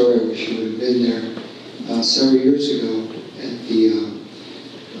true story. I wish you would have been there several years ago at the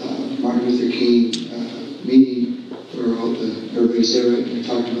Martin Luther King meeting where everybody's there and we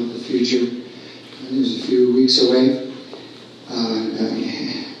talked about the future. And it was a few weeks away.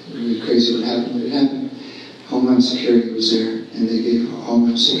 Really crazy what happened when it happened. Homeland Security was there, and they gave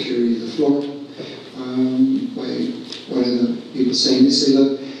Homeland Security the floor. By one of the people saying, they say,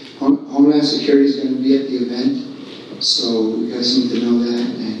 look, Homeland Security is going to be at the event, so you guys need to know that,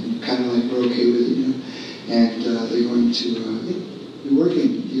 and kind of like we're okay with it, you know. And they're going to be working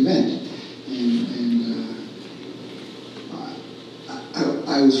the event. And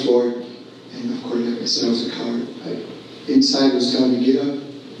I was floored, and of course, like I said, I was a coward. Inside was telling me, get up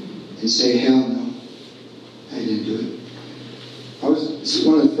and say, hell no. I didn't do it. It's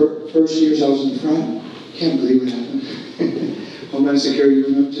one of the first years I was in the front. Can't believe what happened. Homeland Security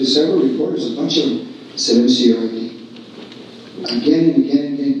went up to several reporters, a bunch of them said MCRD. Again and again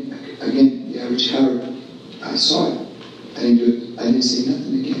and again. Again, the average coward. I saw it. I didn't do it. I didn't say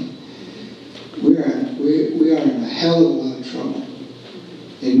nothing again. We are in a hell of a lot of trouble.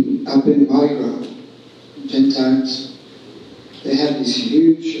 I've been in Mardi Gras 10 times. They have these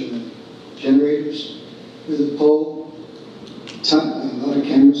huge generators with a pole, a lot of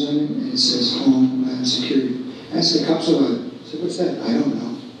cameras on it, and it says Homeland Security. I asked the cops about it. I said, what's that? I don't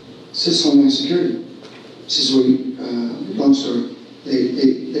know. says Homeland Security. This is where, long story.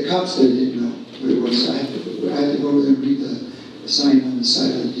 The cops there didn't know where it was. I had to go over there and read the sign on the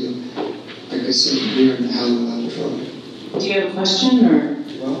side of the deal. Like I said, we are in a hell of a lot of trouble. Do you have a question, or?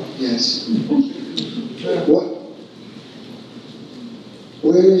 Well, yes.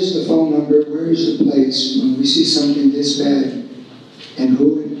 Where is the phone number? Where is the place when we see something this bad? And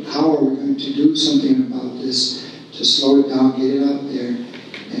who and how are we going to do something about this to slow it down, get it out there,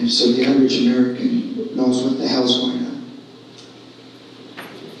 and so the average American knows what the hell's going on?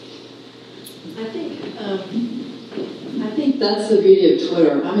 I think that's the beauty of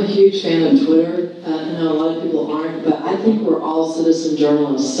Twitter. I'm a huge fan of Twitter. I know a lot of people aren't, but I think we're all citizen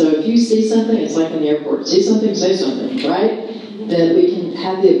journalists. So if you see something, it's like in the airport. See something, say something, right? That we can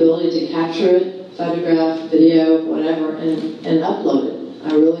have the ability to capture it, photograph, video, whatever, and upload it.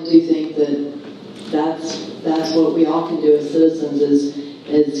 I really do think that that's what we all can do as citizens is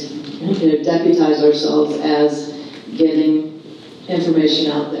deputize ourselves as getting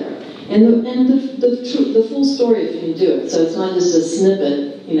information out there. And the full story if you can do it. So it's not just a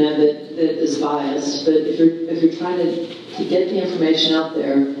snippet, that is biased, but if you're trying to get the information out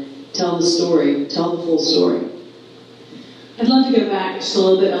there, tell the story, tell the full story. I'd love to go back just a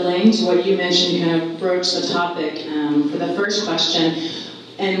little bit, Elaine, to what you mentioned, kind of broach the topic for the first question.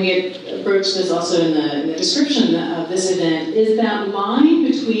 And we had broached this also in the description of this event, is that line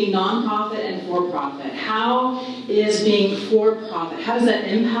between nonprofit and for-profit. How is being for-profit, how does that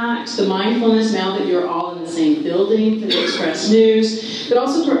impact the mindfulness now that you're all in the same building for the Express News, but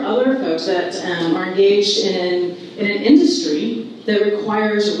also for other folks that are engaged in an industry that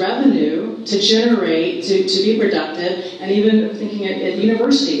requires revenue to generate, to be productive, and even thinking at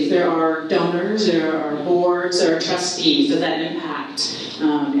universities, there are donors, there are boards, there are trustees. Does that impact?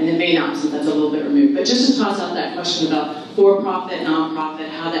 And it may not, since that's a little bit removed. But just to toss out that question about for-profit, nonprofit,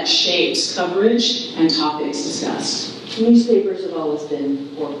 how that shapes coverage and topics discussed. Newspapers have always been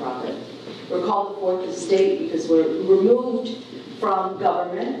for-profit. We're called the fourth estate because we're removed from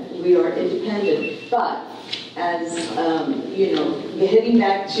government. We are independent. But as heading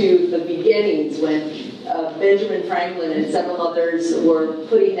back to the beginnings when Benjamin Franklin and several others were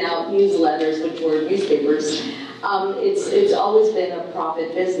putting out newsletters, which were newspapers, it's always been a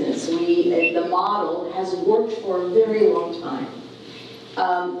profit business. The model has worked for a very long time.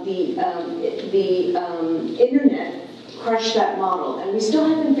 The internet crushed that model, and we still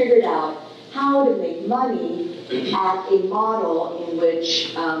haven't figured out how to make money at a model in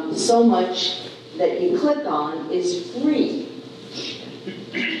which so much that you click on is free.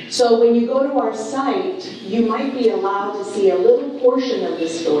 So when you go to our site, you might be allowed to see a little portion of the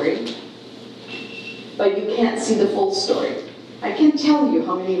story, but you can't see the full story. I can't tell you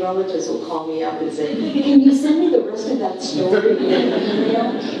how many relatives will call me up and say, can you send me the rest of that story in an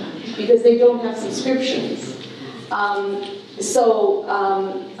email? Because they don't have subscriptions. So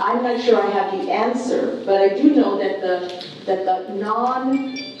I'm not sure I have the answer, but I do know that the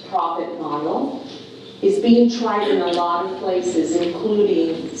non-profit model is being tried in a lot of places,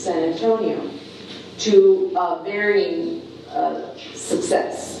 including San Antonio, to varying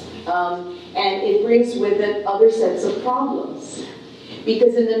success. And it brings with it other sets of problems.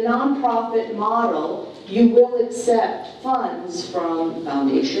 Because in the nonprofit model, you will accept funds from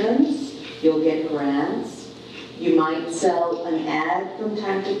foundations, you'll get grants, you might sell an ad from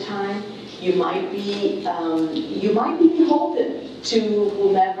time to time, you might be beholden to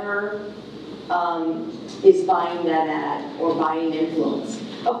whomever is buying that ad or buying influence.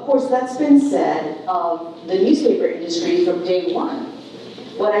 Of course, that's been said of the newspaper industry from day one.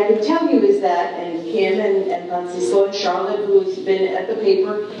 What I can tell you is that, and Kim and Francisco and Charlotte, who's been at the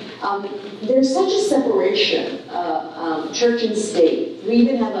paper, there's such a separation, church and state. We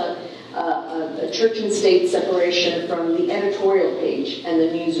even have a church and state separation from the editorial page and the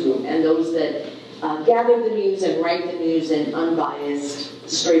newsroom, and those that gather the news and write the news in unbiased,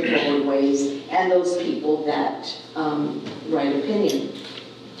 straightforward ways, and those people that write opinion.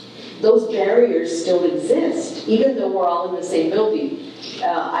 Those barriers still exist, even though we're all in the same building.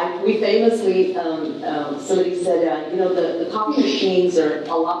 We famously, somebody said, the coffee machines are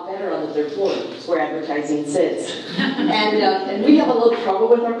a lot better on the third floor, where advertising sits. And we have a little trouble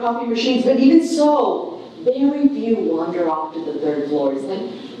with our coffee machines, but even so, very few wander off to the third floors.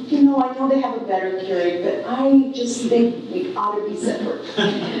 And, I know they have a better Keurig, but I just think we ought to be separate.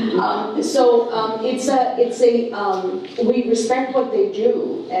 We respect what they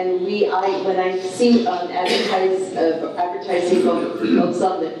do, and when I see advertising folks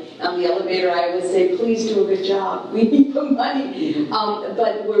on the elevator, I always say, please do a good job. We need the money,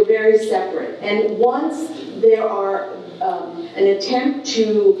 but we're very separate. And once there are an attempt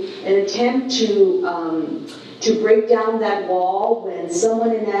to break down that wall when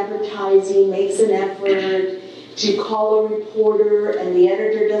someone in advertising makes an effort to call a reporter and the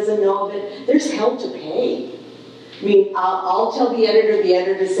editor doesn't know of it. There's hell to pay. I mean, I'll tell the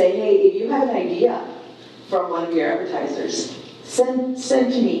editor say, hey, if you have an idea from one of your advertisers, send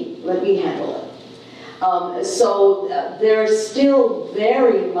to me, let me handle it. So they're still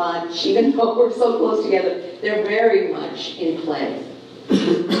very much, even though we're so close together, they're very much in play.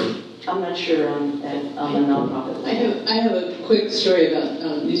 I'm not sure on the nonprofit. I have a quick story about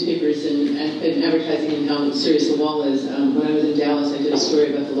newspapers and advertising and how serious the wall is. When I was in Dallas, I did a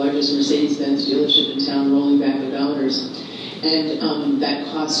story about the largest Mercedes-Benz dealership in town rolling back the dollars. And that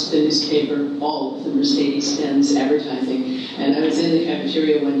cost the newspaper all of the Mercedes-Benz advertising. And I was in the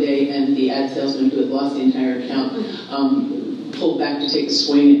cafeteria one day, and the ad salesman who had lost the entire account pulled back to take a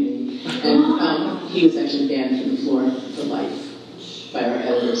swing at me. And he was actually banned from the floor for life by our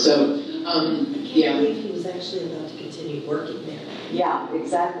editor. So, yeah. I believe he was actually allowed to continue working there. Yeah,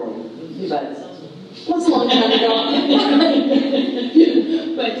 exactly. But what's a long time ago?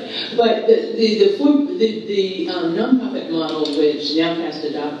 but the nonprofit model which NOWCast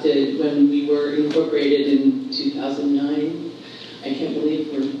adopted when we were incorporated in 2009, I can't believe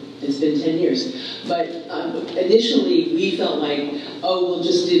it's been 10 years. But initially we felt like, oh, we'll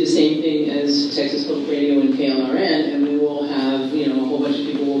just do the same thing as Texas Public Radio and KLRN, and we will have, a whole bunch of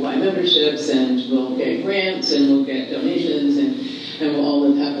people will buy memberships, and we'll get grants, and we'll get donations, and we'll all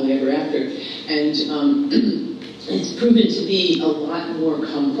live happily ever after. And it's proven to be a lot more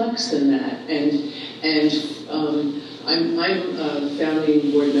complex than that. And I'm a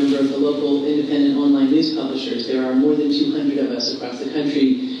founding board member of the local independent online news publishers. There are more than 200 of us across the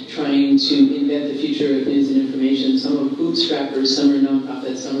country trying to invent the future of news and information. Some are bootstrappers, some are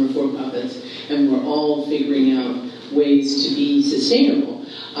nonprofits, some are for-profits, and we're all figuring out ways to be sustainable.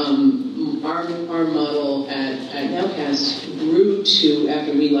 Our model at NOWCast grew to,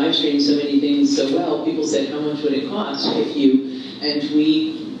 after we live streamed so many things so well, people said, how much would it cost if you, and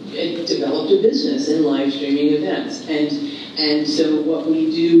we developed a business in live streaming events. And so what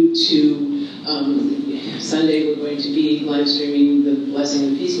we do to, Sunday we're going to be live streaming the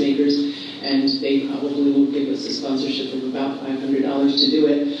Blessing of Peacemakers, and they probably will give us a sponsorship of about $500 to do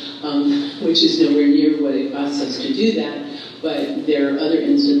it, which is nowhere near what it costs us to do that. But there are other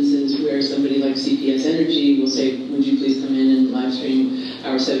instances where somebody like CPS Energy will say, would you please come in and live stream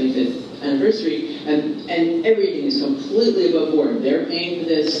our 75th anniversary? And everything is completely above board. They're paying for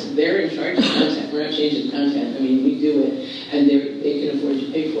this. They're in charge of content. We're not changing content. I mean, we do it. And they can afford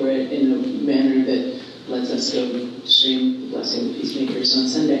to pay for it in a manner that lets us go stream the Blessing of Peacemakers on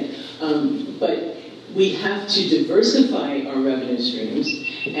Sunday. But we have to diversify our revenue streams.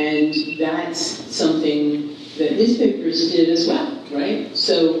 And that's something that newspapers did as well, right?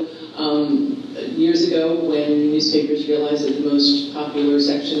 So years ago, when newspapers realized that the most popular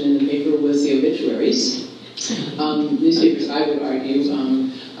section in the paper was the obituaries, newspapers, I would argue,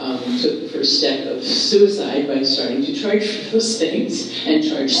 took the first step of suicide by starting to charge for those things and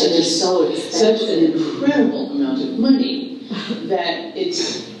charge such an incredible amount of money that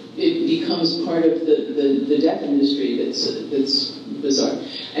it becomes part of the death industry that's bizarre.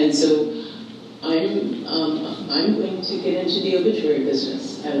 And so I'm going to get into the obituary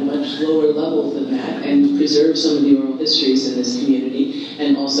business at a much lower level than that and preserve some of the oral histories in this community.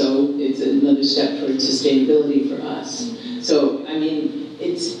 And also, it's another step towards sustainability for us. So, I mean,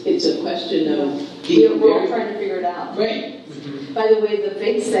 it's a question of... We're all trying to figure it out. Right. By the way, the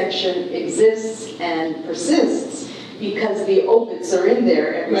faith section exists and persists because the obits are in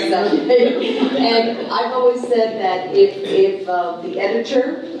there every Sunday. And I've always said that if the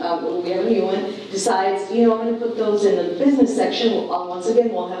editor, we have a new one, decides, I'm going to put those in the business section, once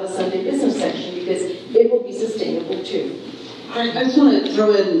again, we'll have a Sunday business section because it will be sustainable too. I just want to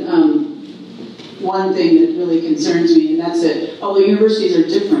throw in one thing that really concerns me, and that's that although universities are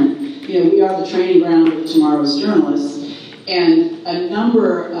different, we are the training ground of tomorrow's journalists, and a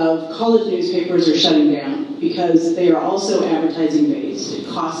number of college newspapers are shutting down because they are also advertising based. It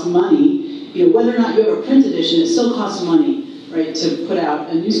costs money. Whether or not you have a print edition, it still costs money, right, to put out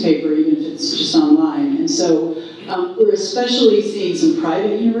a newspaper, even if it's just online. And so we're especially seeing some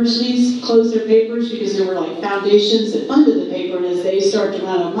private universities close their papers because there were foundations that funded the paper, and as they start to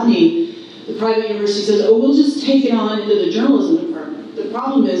run out of money, the private university says, oh, we'll just take it on into the journalism department. The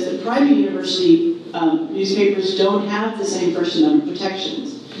problem is that private university newspapers don't have the same First Amendment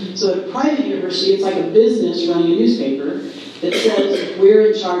protections. So at a private university, it's like a business running a newspaper that says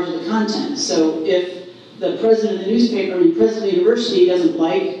we're in charge of the content. So if the president of the newspaper, the president of the university doesn't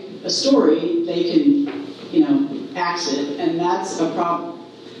like a story, they can, accident, and that's a problem.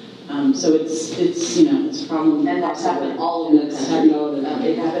 So it's you know, it's a problem. And that's happened all over the country.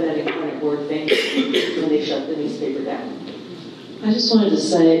 It happened at a current board thing when they shut the newspaper down. I just wanted to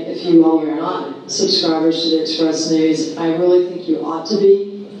say, if you all are not subscribers to the Express News, I really think you ought to be.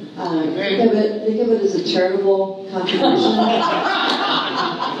 Think of it as a charitable contribution.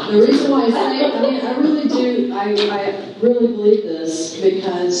 The reason why I say it, I mean, I really do, I really believe this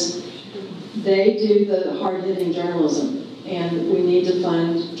because they do the hard-hitting journalism, and we need to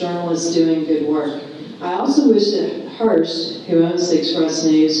fund journalists doing good work. I also wish that Hearst, who owns the Express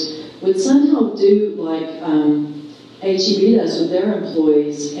News, would somehow do like HEB does with their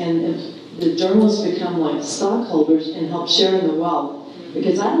employees, and if the journalists become like stockholders and help share in the wealth.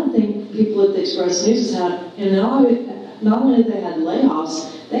 Because I don't think people at the Express News have had, and not only have they had layoffs,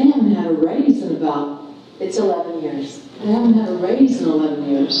 they haven't had a raise in about... It's 11 years. They haven't had a raise in 11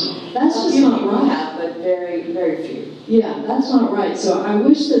 years. That's just not right. Have, but very, very few. Yeah, that's not right. So I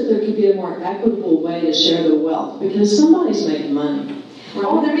wish that there could be a more equitable way to share the wealth, because somebody's making money. Right?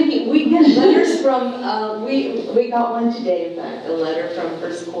 Oh, they're making, we get letters from, we got one today, in fact, a letter from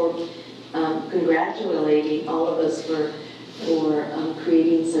First Corp congratulating all of us for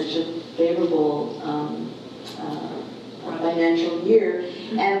creating such a favorable financial year.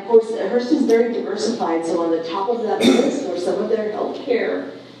 And of course, Hearst is very diversified, so on the top of that list are some of their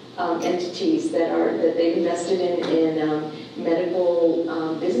healthcare entities that they've invested in medical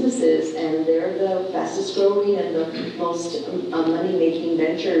businesses, and they're the fastest growing and the most money-making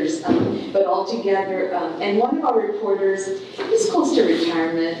ventures. But altogether, and one of our reporters, he's close to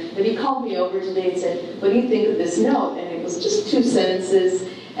retirement, but he called me over today and said, "What do you think of this note?" And it was just 2 sentences,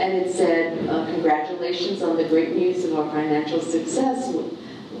 and it said, "Congratulations on the great news of our financial success."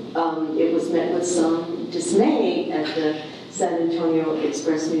 It was met with some dismay at the San Antonio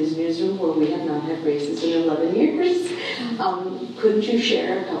Express News newsroom, where we have not had raises in 11 years. Couldn't you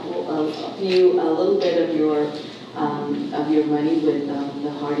share a little bit of your money with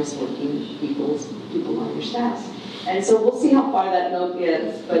the hardest working people on your staff? And so we'll see how far that note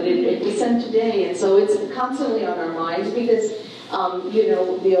gets, but it was sent today, and so it's constantly on our minds because you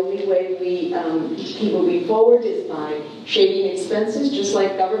know, the only way we keep moving forward is by shaving expenses, just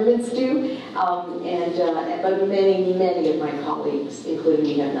like governments do. But many of my colleagues, including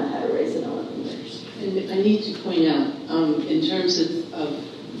me, have not had a raise in 11 years. And I need to point out, in terms of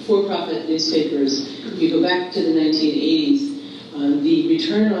for-profit newspapers, if you go back to the 1980s, the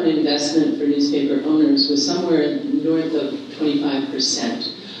return on investment for newspaper owners was somewhere north of 25%.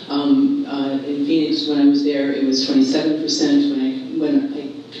 In Phoenix, when I was there, it was 27%. When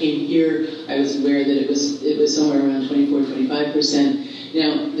I came here, I was aware that it was somewhere around 24-25%.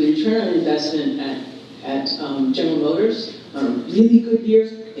 Now, the return on investment at General Motors on a really good year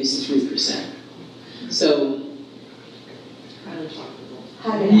is 3%. So,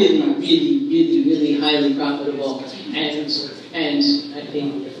 really highly profitable, and I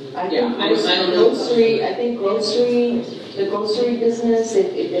think. I think the grocery business,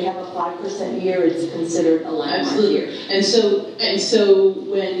 if they have a 5% year, it's considered a landmark year. And so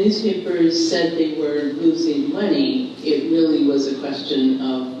when newspapers said they were losing money, it really was a question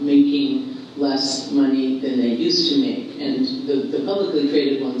of making less money than they used to make. And the publicly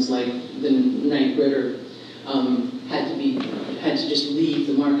traded ones, like the Knight Ritter, had to just leave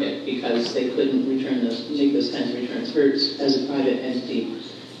the market because they couldn't make those kinds of returns. Hertz, as a private entity,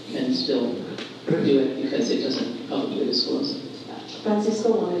 can still do it because it doesn't publicly disclose it.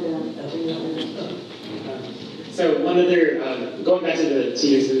 Francisco wanted to. So one other, going back to the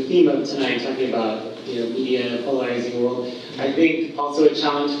theme of tonight, talking about media, polarizing world, I think also a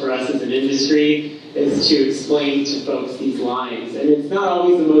challenge for us as an industry is to explain to folks these lines. And it's not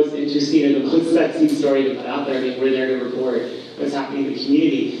always the most interesting and the most sexy story to put out there. I mean, we're there to report what's happening in the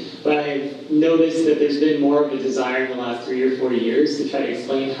community. But I've noticed that there's been more of a desire in the last 3 or 4 years to try to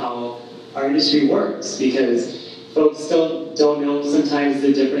explain how our industry works, because folks still don't know sometimes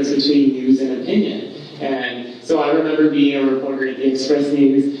the difference between news and opinion. And so I remember being a reporter at the Express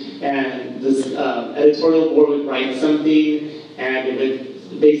News, and this editorial board would write something, and it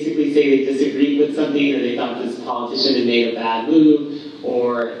would basically say they disagreed with something, or they thought this politician had made a bad move,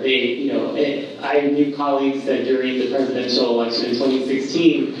 or they, I knew colleagues that during the presidential election in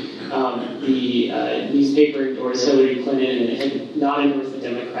 2016, the newspaper endorsed Hillary Clinton and had not endorsed a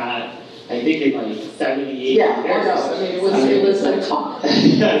Democrat. I think in like 78 years. Yeah, it was a talk.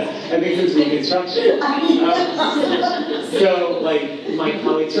 Yes, I think since Reconstruction. So, like, my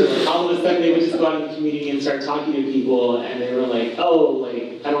colleagues were like, all of a sudden they would just go out in the community and start talking to people, and they were like, oh,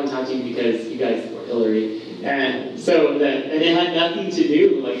 like, I don't have challenging because you guys support Hillary. And so that, and it had nothing to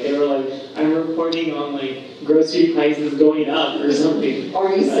do, like they were like, I'm reporting on like grocery prices going up or something.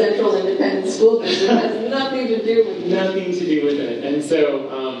 Or East Central Independent School District has nothing to do with it. Nothing to do with it. And so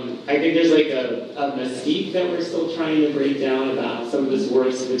I think there's like a mystique that we're still trying to break down about how some of this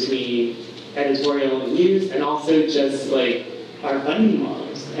works between editorial and news, and also just like our funding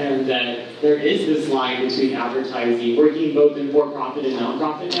models, and that there is this line between advertising, working both in for-profit and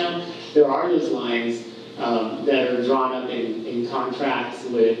non-profit now. There are those lines that are drawn up in contracts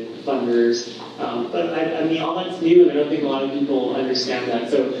with funders. But I mean, all that's new, and I don't think a lot of people understand that.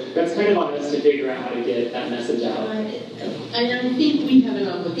 So that's kind of on us to figure out how to get that message out. And I think we have an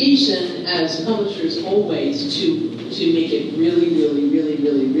obligation as publishers always to make it really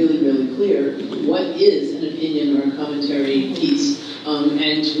clear what is an opinion or a commentary piece.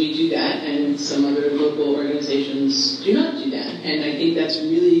 And we do that, and some other local organizations do not do that. And I think that's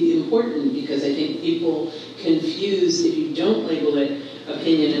really important, because I think people confuse, if you don't label it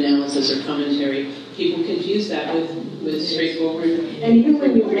opinion, analysis, or commentary, people confuse that with straightforward. And even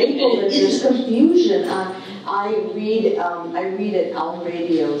when you label it, there's confusion. I read at Owl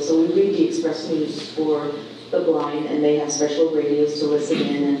Radio, so we read the Express News for the blind, and they have special radios to listen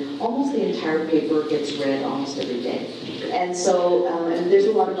in, and almost the entire paper gets read almost every day. And so, and there's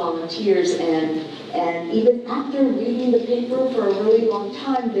a lot of volunteers, and even after reading the paper for a really long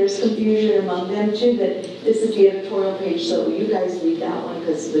time, there's confusion among them too, that this is the editorial page, so you guys read that one,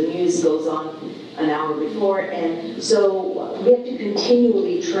 because the news goes on an hour before, and so we have to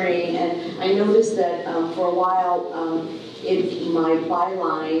continually train. And I noticed that for a while, my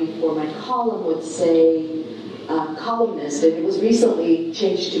byline for my column would say columnist, and it was recently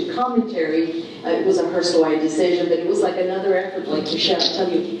changed to commentary. It was a Hearst-wide decision, but it was like another effort, like to tell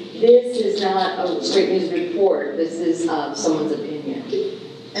you, this is not a straight news report, this is someone's opinion.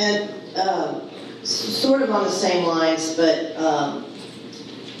 And sort of on the same lines, but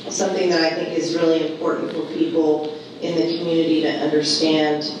something that I think is really important for people in the community to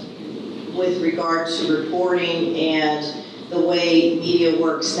understand with regard to reporting and the way media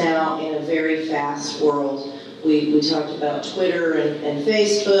works now in a very fast world. We talked about Twitter and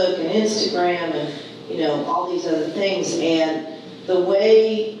Facebook and Instagram and all these other things, and the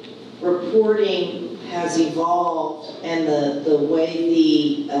way reporting has evolved and the way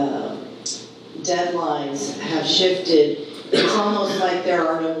the deadlines have shifted. It's almost like there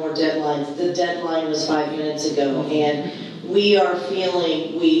are no more deadlines. The deadline was 5 minutes ago, and we are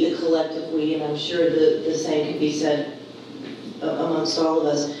feeling, the collective we, and I'm sure the same could be said amongst all of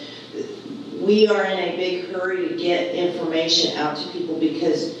us, we are in a big hurry to get information out to people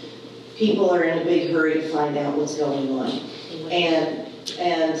because people are in a big hurry to find out what's going on. And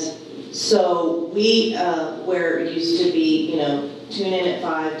so we, where it used to be, tune in at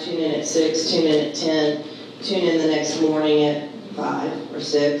 5, tune in at 6, tune in at 10, tune in the next morning at 5 or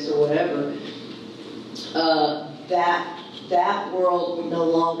 6 or whatever, that world no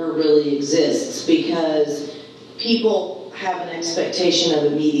longer really exists because people have an expectation of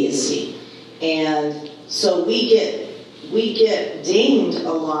immediacy. And so we get dinged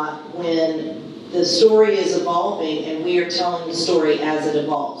a lot when the story is evolving and we are telling the story as it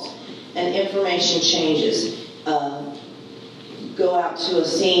evolves. And information changes. Go out to a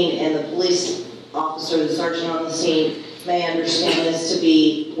scene and the police officer, the sergeant on the scene, may understand this to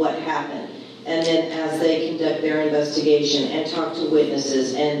be what happened. And then as they conduct their investigation and talk to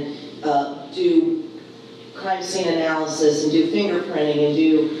witnesses and do crime scene analysis and do fingerprinting and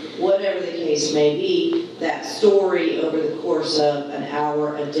do whatever the case may be, that story over the course of an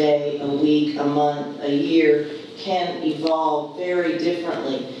hour, a day, a week, a month, a year can evolve very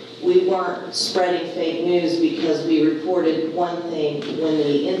differently. We weren't spreading fake news because we reported one thing when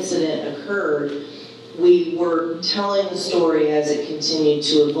the incident occurred. We were telling the story as it continued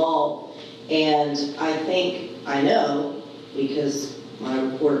to evolve. And I know, because my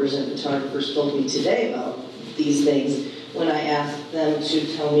reporters and photographers told me today about these things, when I asked them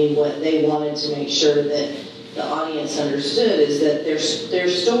to tell me what they wanted to make sure that the audience understood, is that their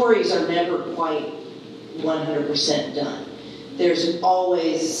stories are never quite 100% done. There's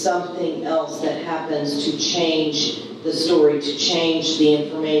always something else that happens to change the story, to change the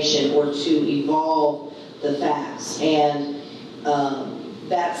information, or to evolve the facts. And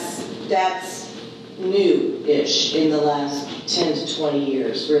that's new-ish in the last 10 to 20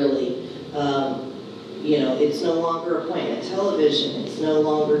 years, really. It's no longer appointment television. It's no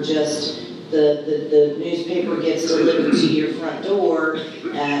longer just the newspaper gets delivered to your front door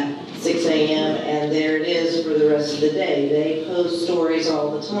at 6 a.m. and there it is for the rest of the day. They post stories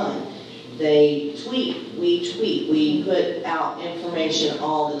all the time. They tweet, we put out information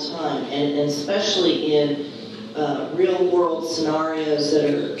all the time, and especially in real world scenarios that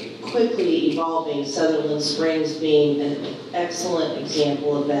are quickly evolving, Sutherland Springs being an excellent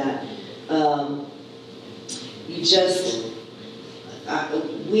example of that.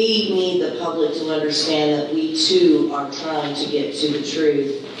 We need the public to understand that we too are trying to get to the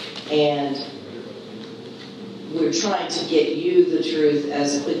truth, and we're trying to get you the truth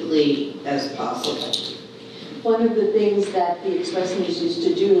as quickly as possible. One of the things that the Express News used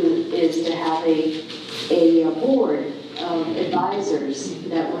to do is to have a board of advisors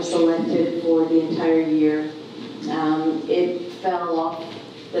that were selected for the entire year. It fell off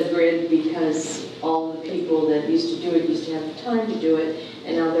the grid because all the people that used to do it used to have the time to do it,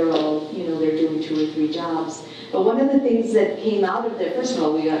 and now they're all, they're doing 2 or 3 jobs. But one of the things that came out of there, first of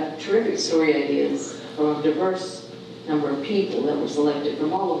all, we got terrific story ideas from a diverse number of people that were selected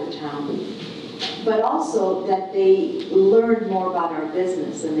from all over town. But also that they learned more about our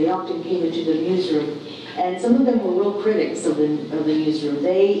business, and they often came into the newsroom. And some of them were real critics of the newsroom.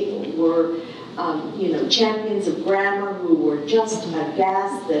 They were, champions of grammar who were just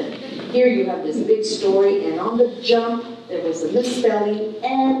aghast that here you have this big story, and on the jump there was a misspelling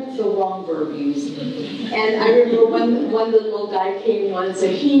and the wrong verb used. And I remember one little guy came once,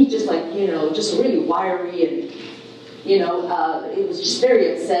 and he just just really wiry, and it was just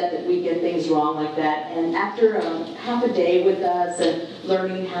very upset that we get things wrong like that. And after half a day with us and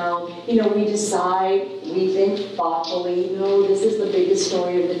learning how, we decide, we think thoughtfully, this is the biggest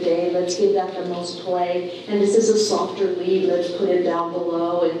story of the day, let's give that the most play, and this is a softer lead, let's put it down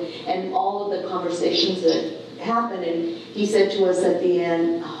below, and all of the conversations that happened. And he said to us at the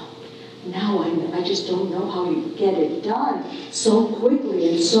end, now I just don't know how you get it done so quickly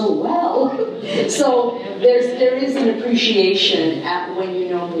and so well. So there is an appreciation when you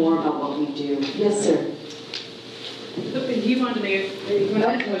know more about what we do. Yes, sir. You wanted to make a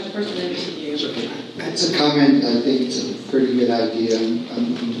question first, and then you. It's a comment. I think it's a pretty good idea. I'm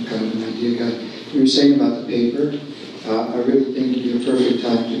kind of an idea guy. You were saying about the paper. I really think it would be a perfect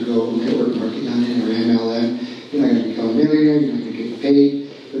time to go network marketing on it or MLM. You're not going to become a millionaire. You're not going to get paid.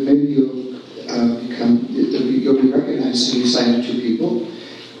 But maybe you'll be recognized. So you sign up 2 people,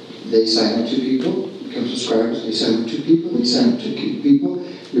 they sign up 2 people, become subscribers, they sign up 2 people, they sign up 2 people.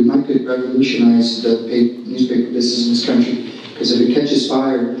 We might could revolutionize the newspaper business in this country, because if it catches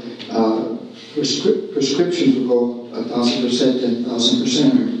fire, prescriptions will go 1,000%,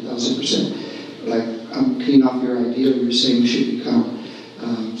 10,000%, or 1,000%. Like, I'm keen off your idea. You were saying we should become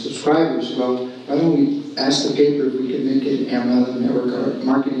subscribers. Well, why don't we ask the paper if we can make it MLM network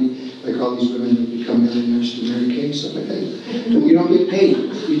marketing, like all these women who become millionaires to Mary Kay and stuff like that. But you don't get paid.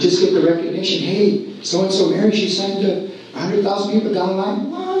 You just get the recognition. Hey, so-and-so Mary, she signed up 100,000 people down the line.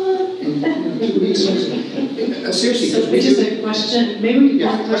 What? In 2 weeks. Seriously. So just a question. Maybe we can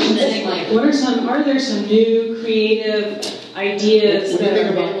ask a question saying, like, are there some new creative ideas that are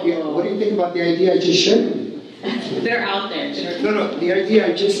available? What do you think about the idea I just shared with you? They're out there. No, the idea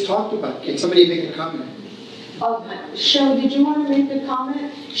I just talked about. Can somebody make a comment? Sho, did you want to make a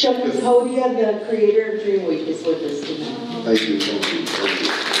comment? Sho Podia, the creator of Dream Week, is with us tonight. Thank you.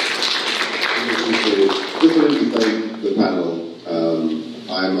 Just wanted to thank the panel.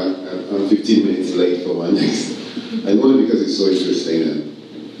 I'm 15 minutes late for my next, and only because it's so interesting and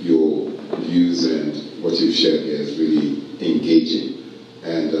your views and what you've shared here is really engaging,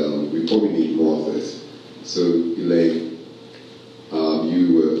 and we probably need more of this. So, Elaine,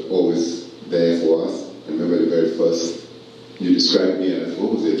 you were always there for us. I remember the very first, you described me as,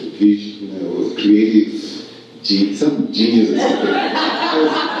 what was it, creative, some genius or something.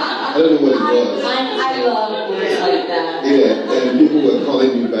 I don't know what it was. I love words like that. Yeah, and people were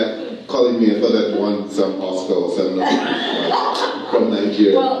calling me, I thought I'd won some Oscar or something from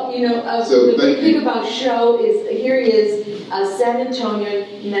Nigeria. Well, the big thing about Sho is, here he is, a San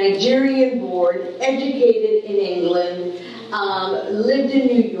Antonian, Nigerian born, educated in England, lived in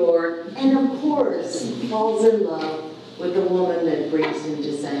New York, and of course, falls in love with the woman that brings him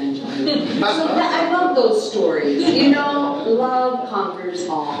to San Antonio. So I love those stories. Love conquers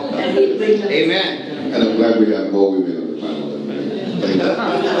all. And we bring them. Amen. And I'm glad we have more women on the panel than men. Thank you.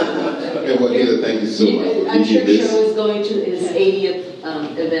 And Juanita, thank you so much for I'm sure this. Sho is going to his 80th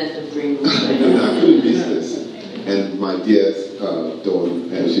event of Dream Week. I couldn't miss this. And my dear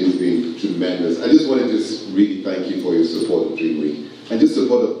Dhawn, and she's been tremendous. I just want to really thank you for your support of Dream Week. And just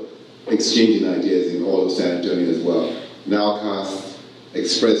support of exchanging ideas in all of San Antonio as well. NOWCast,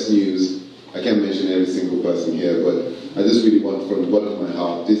 Express News, I can't mention every single person here, but I just really want, from the bottom of my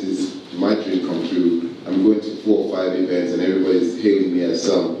heart, this is my dream come true. I'm going to 4 or 5 events and everybody's hailing me as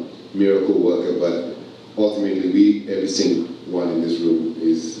some miracle worker, but ultimately every single one in this room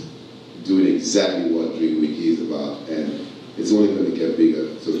is doing exactly what Dream Week is about, and it's only going to get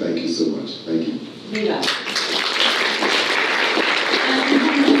bigger. So thank you so much. Thank you. Yeah.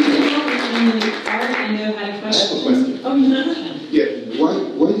 Art, I know had a question. I have a question. Oh, yeah. Yeah.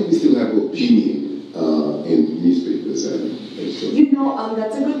 Why do we still have opinion in newspapers and editorials? You know,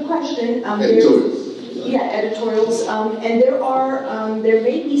 that's a good question. Editorials. Yeah, editorials. And there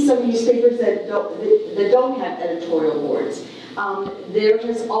may be some newspapers that don't have editorial boards. There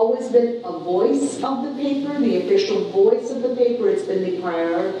has always been a voice of the paper, the official voice of the paper. It's been the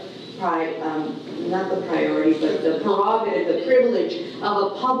not the priority, but the prerogative, the privilege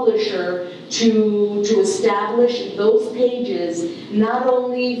of a publisher to establish those pages, not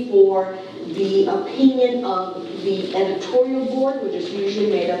only for the opinion of the editorial board, which is usually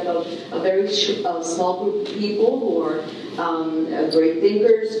made up of a very small group of people who are great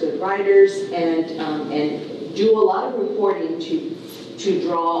thinkers, good writers, and do a lot of reporting to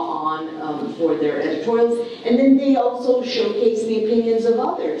draw on for their editorials. And then they also showcase the opinions of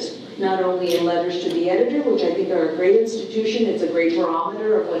others, not only in letters to the editor, which I think are a great institution. It's a great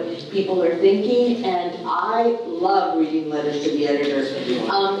barometer of what people are thinking, and I love reading letters to the editor.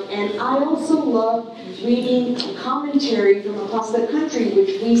 And I also love reading commentary from across the country,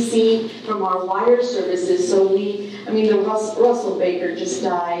 which we see from our wire services. So the Russell Baker just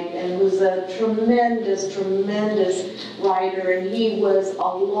died and was a tremendous writer, and he was a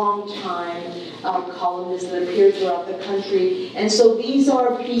long time columnist that appeared throughout the country. And so these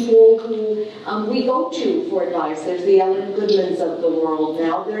are people who we go to for advice. There's the Ellen Goodmans of the world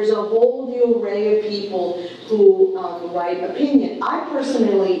now. There's a whole new array of people who write opinion. I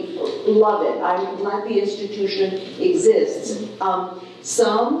personally love it. I'm glad the institution exists.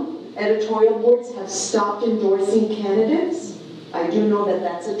 Some editorial boards have stopped endorsing candidates. I do know that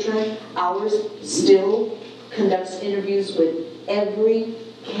that's a trend. Ours still conducts interviews with every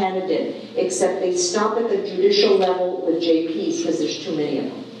candidate, except they stop at the judicial level with JPs because there's too many of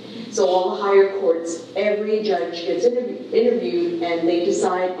them. So all the higher courts, every judge gets interviewed, and they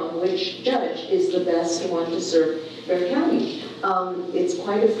decide on which judge is the best one to serve their county. It's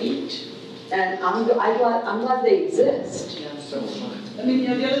quite a feat, and I'm glad they exist. Yeah, so much. I mean,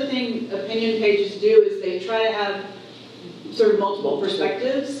 the other thing opinion pages do is they try to have sort of multiple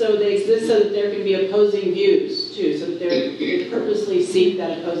perspectives, so they exist so that there can be opposing views too. So that they purposely seek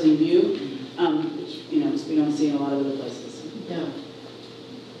that opposing view, which we don't see in a lot of other places. Yeah.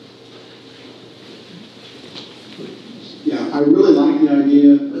 Yeah, I really like the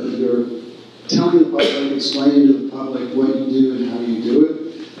idea of your telling the public, explaining to the public what you do and how you do it.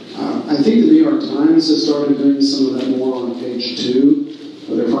 I think the New York Times has started doing some of that more on page 2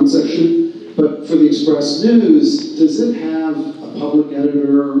 of their front section. But for the Express News, does it have a public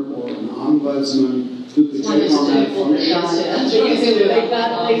editor or an ombudsman who could take on that function? They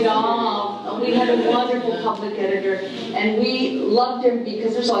got laid off. We had a wonderful public editor, and we loved him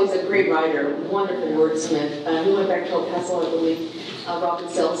because there's always a great writer, wonderful wordsmith. We went back to El Paso, I believe, Robert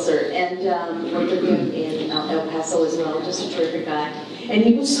Seltzer, and worked with him in El Paso as well. Just a terrific guy. And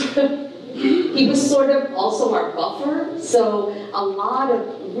he was sort of also our buffer. So a lot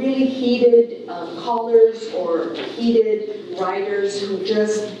of really heated callers or heated writers who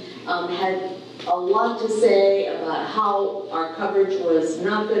just had a lot to say about how our coverage was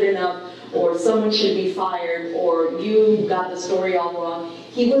not good enough, or someone should be fired, or you got the story all wrong.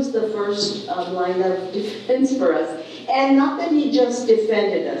 He was the first line of defense for us. And not that he just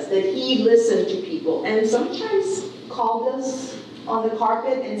defended us, that he listened to people and sometimes called us on the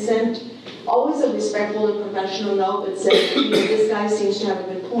carpet and sent always a respectful and professional note that said, this guy seems to have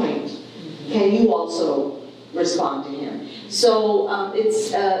a good point. Can you also respond to him? So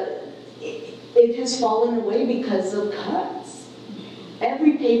it has fallen away because of cuts.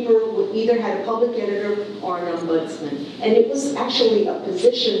 Every paper either had a public editor or an ombudsman. And it was actually a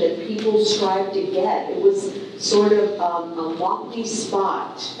position that people strived to get. It was sort of a lofty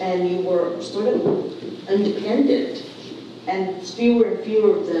spot, and you were sort of independent. And fewer and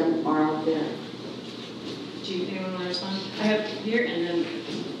fewer of them are out there. Do anyone want to respond? I have here, and then...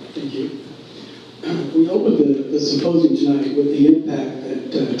 Thank you. We opened the symposium tonight with the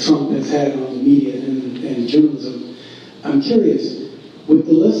impact that Trump has had on the media and journalism. I'm curious, with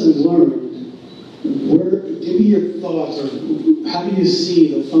the lessons learned, give me your thoughts, or how do you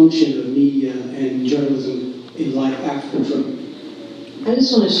see the function of media and journalism in life after Trump? I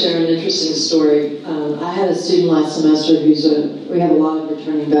just want to share an interesting story. I had a student last semester we have a lot of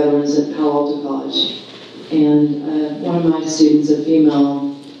returning veterans at Palo Alto College. And one of my students, a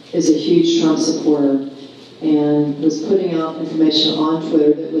female, is a huge Trump supporter. and was putting out information on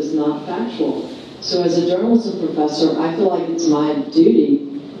Twitter that was not factual. So as a journalism professor, I feel like it's my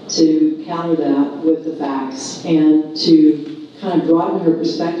duty to counter that with the facts and to kind of broaden her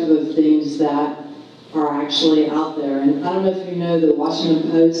perspective of things that are actually out there. And I don't know if you know, the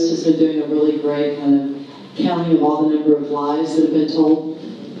Washington Post has been doing a really great kind of counting of all the number of lies that have been told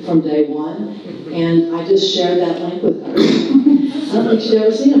from day one. And I just shared that link with her. I don't think she'd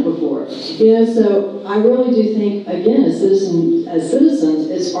ever seen it before. You know, so I really do think, again, as citizens,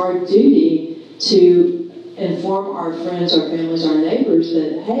 it's our duty to inform our friends, our families, our neighbors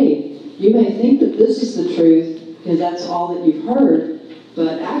that, hey, you may think that this is the truth because that's all that you've heard,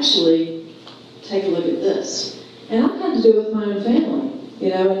 but actually, take a look at this. And I've had to do it with my own family, you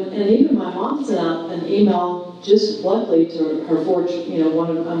know, and even my mom sent out an email just luckily to her four, you know,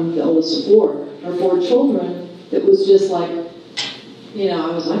 I'm the oldest of four, her four children, that was just like, you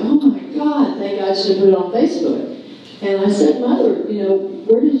know, I was like, oh my God, thank God she didn't put it on Facebook. And I said, Mother, you know,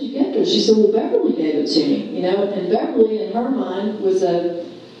 where did you get this? She said, well, Beverly gave it to me, you know, and Beverly, in her mind, was a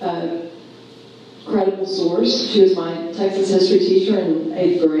credible source. She was my Texas history teacher in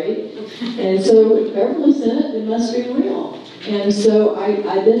 8th grade. And so if Beverly sent it, it must be real. And so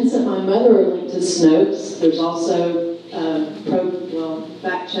I then sent my mother a link to Snopes. There's also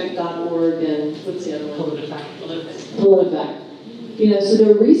factcheck.org and what's the other one? PolitiFact. You know, so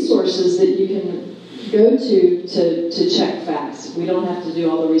there are resources that you can go to check facts. We don't have to do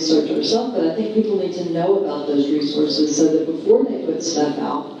all the research ourselves, but I think people need to know about those resources so that before they put stuff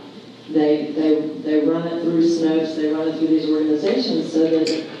out, they run it through Snopes, they run it through these organizations so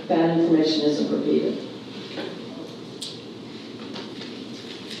that bad information isn't repeated.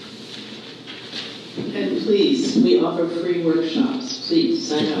 And please, we offer free workshops. Please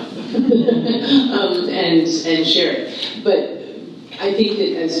sign up and share it. But I think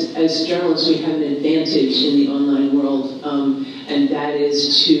that as journalists, we have an advantage in the online world, and that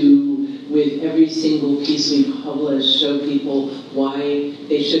is to, with every single piece we publish, show people why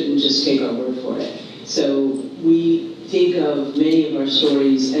they shouldn't just take our word for it. So we think of many of our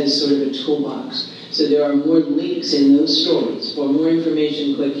stories as sort of a toolbox. So there are more links in those stories. For more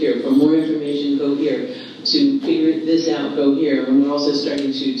information, click here. For more information, go here. To figure this out, go here. And we're also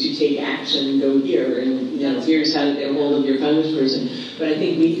starting to take action and go here. And you know, here's how to get a hold of your congressperson. But I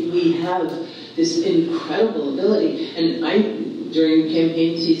think we have this incredible ability. And during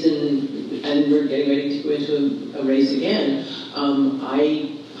campaign season, and we're getting ready to go into a race again,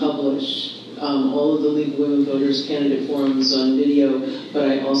 I publish all of the League of Women Voters candidate forums on video, but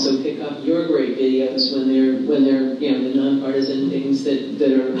I also pick up your great videos when they're you know, the nonpartisan things that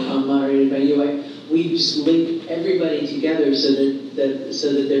are moderated by you. We just link everybody together so that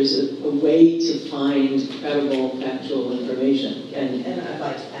there's a way to find credible, factual information. And I'd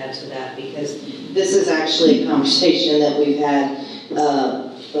like to add to that, because this is actually a conversation that we've had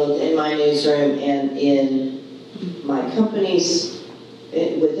both in my newsroom and in my companies,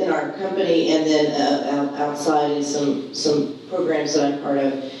 within our company, and then outside in some programs that I'm part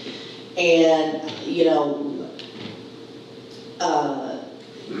of. And, you know,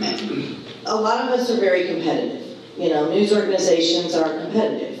 a lot of us are very competitive. You know, news organizations are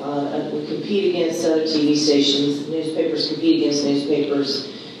competitive. We compete against other TV stations. Newspapers compete against newspapers.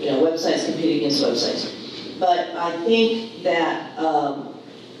 You know, websites compete against websites. But I think that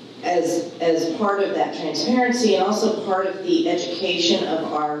as part of that transparency and also part of the education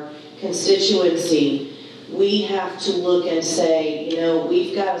of our constituency, we have to look and say, you know,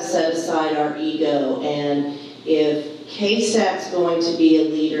 we've got to set aside our ego, and if KSAT's going to be a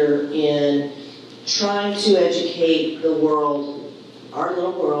leader in trying to educate the world, our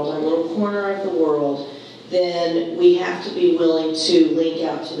little corner of the world, then we have to be willing to link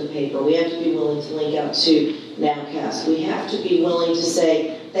out to the paper. We have to be willing to link out to NOWCast. We have to be willing to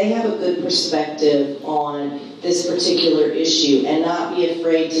say they have a good perspective on this particular issue and not be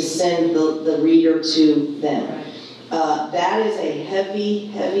afraid to send the reader to them. That is a heavy,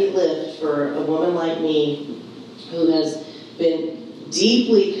 heavy lift for a woman like me, who has been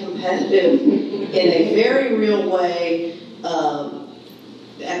deeply competitive in a very real way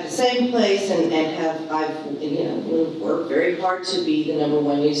at the same place, and I've you know, worked very hard to be the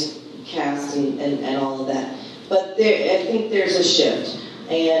 #1 newscast and all of that. But I think there's a shift,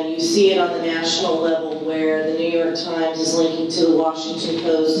 and you see it on the national level where the New York Times is linking to the Washington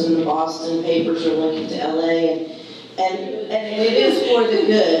Post and the Boston papers are linking to LA, and it is for the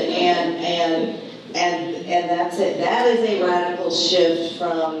good, and that's it. That is a radical shift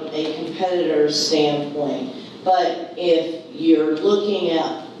from a competitor's standpoint. But if you're looking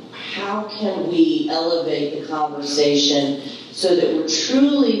at how can we elevate the conversation so that we're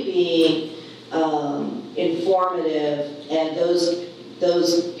truly being informative, and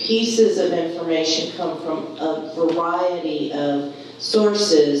those pieces of information come from a variety of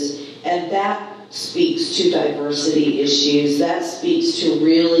sources, and that speaks to diversity issues. That speaks to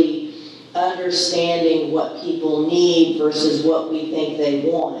really understanding what people need versus what we think they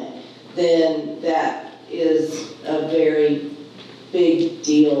want. Then that is a very big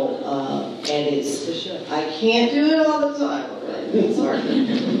deal, and it's, I can't do it all the time, right? Sorry.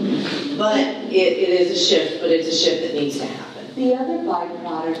 But it is a shift, but it's a shift that needs to happen. The other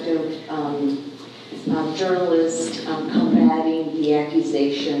byproduct of journalists combating the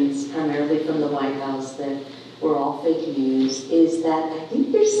accusations, primarily from the White House, that were all fake news, is that I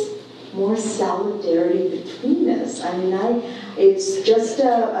think there's more solidarity between us. I mean, it's just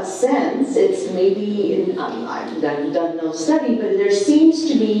a sense. It's maybe, I've done no study, but there seems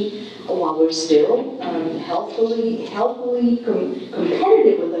to be, while we're still healthily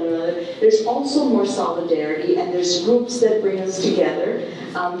competitive with one another, there's also more solidarity, and there's groups that bring us together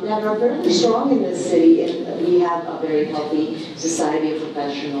that are very strong in this city. And we have a very healthy Society of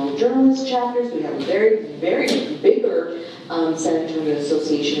Professional Journalists chapters. We have a very, very bigger San Antonio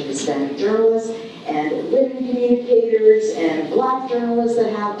Association of Hispanic Journalists, and women communicators, and black journalists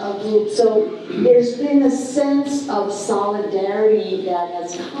that have a group. So there's been a sense of solidarity that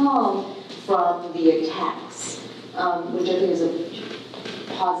has come from the attacks, which I think is a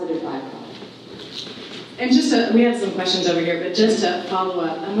positive byproduct. And just we have some questions over here, but just to follow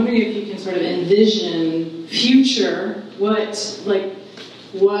up, I'm wondering if you can sort of envision future, what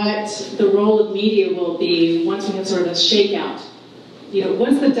the role of media will be once we have sort of a shakeout. You know,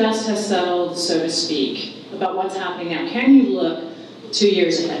 once the dust has settled, so to speak, about what's happening now. Can you look 2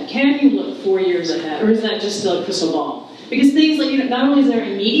 years ahead? Can you look 4 years ahead? Or is that just still a crystal ball? Because things like, not only is there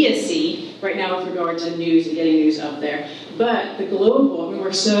immediacy right now with regard to news and getting news up there, but the global,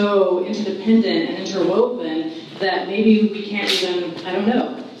 we're so interdependent and interwoven that maybe we can't even, I don't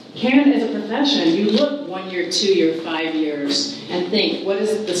know. Can, as a profession, you look 1 year, 2 year, 5 years, and think, what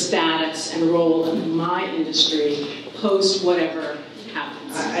is the status and role of my industry post whatever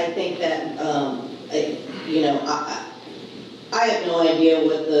happens? I think that, I have no idea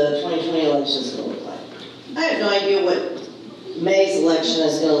what the 2020 election is going to look like. I have no idea what May's election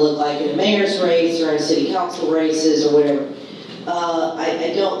is going to look like in a mayor's race or in city council races or whatever.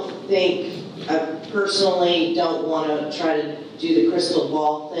 I don't think, I personally don't want to try to do the crystal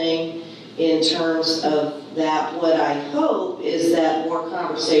ball thing in terms of that. What I hope is that more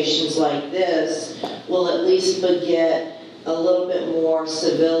conversations like this will at least beget a little bit more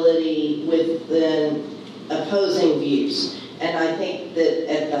civility within opposing views. And I think that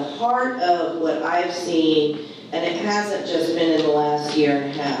at the heart of what I've seen, and it hasn't just been in the last year and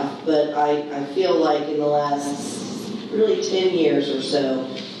a half, but I feel like in the last really 10 years or so,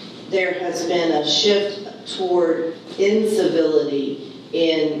 there has been a shift toward incivility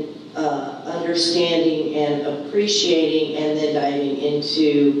in understanding and appreciating and then diving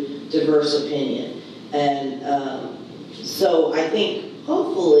into diverse opinion. And so I think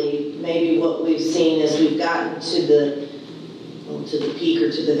hopefully maybe what we've seen is we've gotten to the peak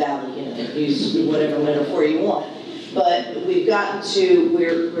or to the valley, use whatever metaphor you want. But we've gotten to,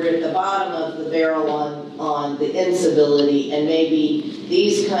 we're at the bottom of the barrel on the incivility, and maybe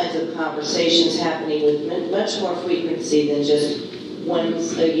these kinds of conversations happening with much more frequency than just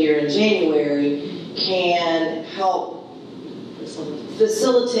once a year in January can help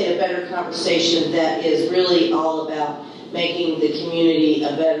facilitate a better conversation that is really all about making the community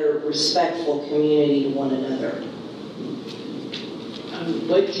a better, respectful community to one another.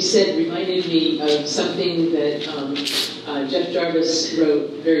 What you said reminded me of something that Jeff Jarvis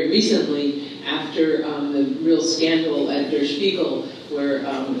wrote very recently after the real scandal at Der Spiegel, where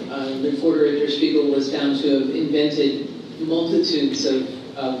a reporter at Der Spiegel was found to have invented multitudes of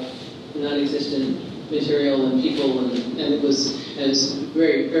non-existent material and people, and it was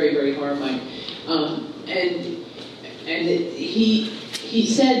very, very, very horrifying. He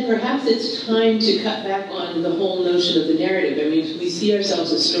said perhaps it's time to cut back on the whole notion of the narrative. I mean, we see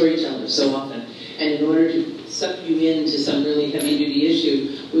ourselves as storytellers so often, and in order to suck you into some really heavy-duty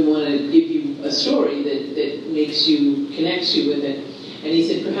issue, we want to give you a story that makes you, connects you with it. And he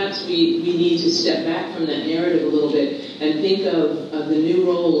said perhaps we need to step back from that narrative a little bit and think of the new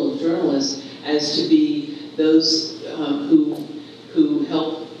role of journalists as to be those who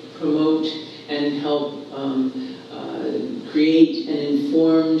help promote and help create an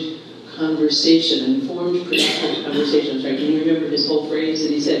informed conversation, an informed, productive conversation. I'm sorry, can you remember his whole phrase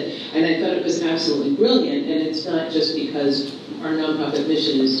that he said? And I thought it was absolutely brilliant, and it's not just because our nonprofit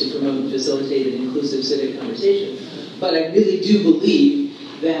mission is to promote and facilitate an inclusive civic conversation, but I really do believe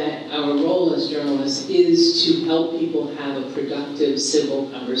that our role as journalists is to help people have a productive civil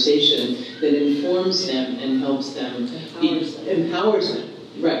conversation that informs them and helps them, empowers them,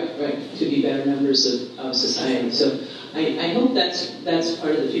 right, to be better members of society. So I hope that's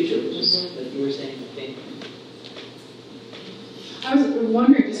part of the future, which is what you were saying, I think. I was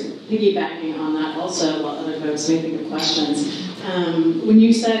wondering, just piggybacking on that also, while other folks may think of questions, when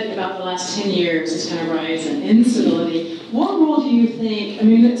you said about the last 10 years, this kind of rise in incivility, what role do you think, I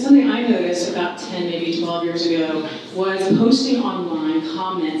mean, something I noticed about 10, maybe 12 years ago was posting online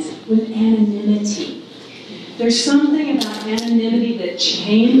comments with anonymity. There's something about anonymity that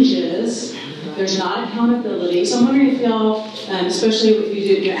changes. There's not accountability. So I'm wondering if y'all, especially if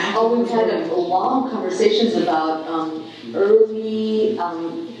you do your active we've had long conversations about early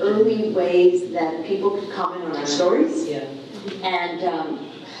ways that people could comment on our stories. Yeah. And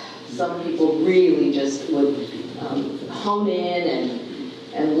some people really just would hone in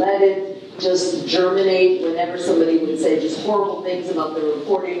and let it just germinate whenever somebody would say just horrible things about the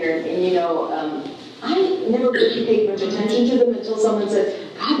reporting. And you know, I never really paid much attention to them until someone said,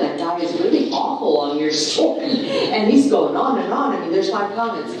 God, that guy is really awful on your story. And he's going on and on. I mean, there's 5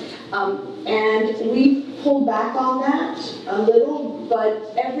 comments. And we pulled back on that a little,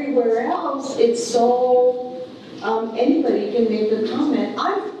 but everywhere else, it's so anybody can make a comment.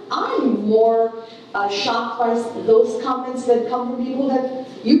 I'm more shocked by those comments that come from people that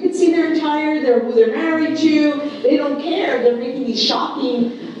you can see who they're married to. They don't care. They're making these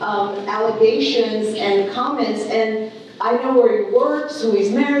shocking allegations and comments. And I know where he works, who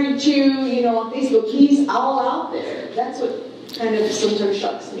he's married to. You know, on Facebook, he's all out there. That's what kind of sometimes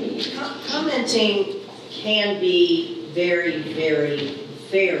shocks me. Commenting can be very, very,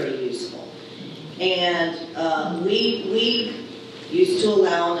 very useful. And we used to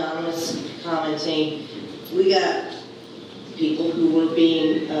allow anonymous commenting. We got people who were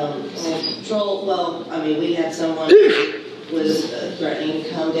being controlled. Well, I mean, we had someone who was threatening to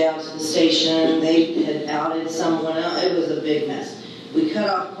come down to the station. They had outed someone else. It was a big mess. We cut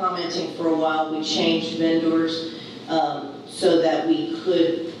off commenting for a while. We changed vendors so that we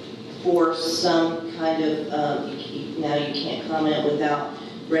could force some kind of, now you can't comment without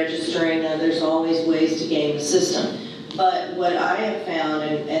registering. Now, there's always ways to game the system. But what I have found,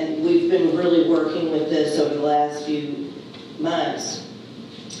 and we've been really working with this over the last few months,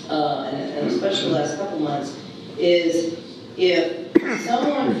 and especially the last couple months, is if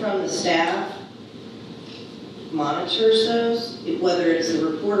someone from the staff monitors those, whether it's the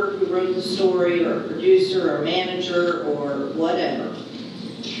reporter who wrote the story or a producer or manager or whatever,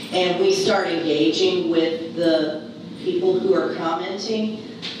 and we start engaging with the people who are commenting,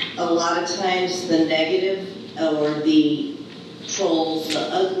 a lot of times the negative or the trolls, the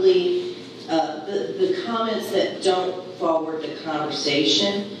ugly, the comments that don't forward the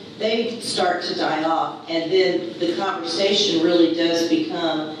conversation, they start to die off, and then the conversation really does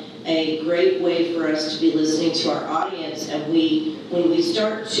become a great way for us to be listening to our audience. And when we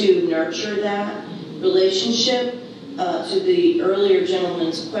start to nurture that relationship, to the earlier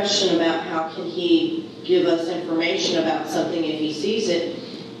gentleman's question about how can he give us information about something if he sees it,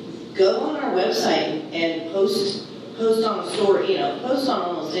 go on our website and post on a story, post on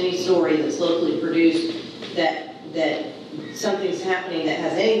almost any story that's locally produced that something's happening that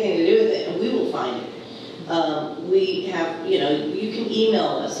has anything to do with it, and we will find it. We have, you can email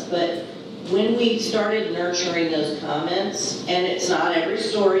us, but when we started nurturing those comments, and it's not every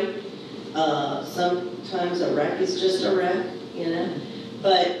story, sometimes a wreck is just a wreck,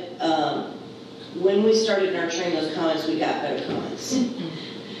 but when we started nurturing those comments, we got better comments.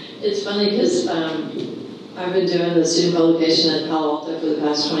 It's funny because I've been doing the student publication at Palo-Alto for the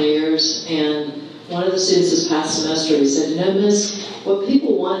past 20 years, and one of the students this past semester, he said, Miss, what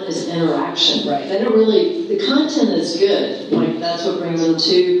people want is interaction. Right. They don't really, the content is good, like that's what brings them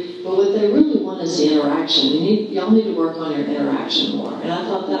to, but what they really want is the interaction. Y'all need to work on your interaction more. And I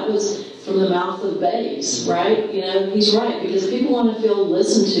thought that was from the mouth of babes, right? He's right, because people want to feel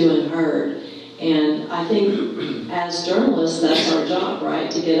listened to and heard. And I think as journalists, that's our job,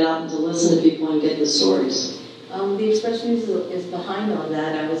 right? To get out and to listen to people and get the stories. The Express News is behind on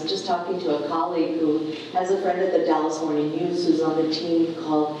that. I was just talking to a colleague who has a friend at the Dallas Morning News who's on the team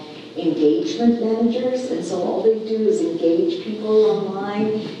called Engagement Managers, and so all they do is engage people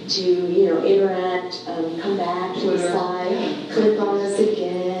online to, interact, come back to the site, click on us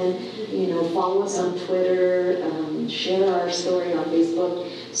again, follow us on Twitter, share our story on Facebook.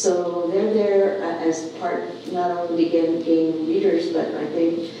 So they're there as part, not only to gain readers, but I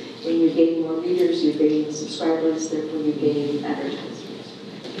think when you gain more readers, you gain subscribers, therefore you gain advertisers.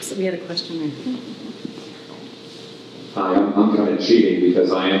 So we had a question there. Hi, I'm coming cheating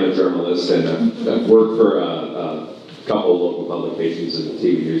because I am a journalist and I've worked for a couple of local publications and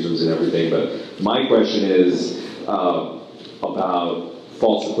TV newsrooms and everything. But my question is about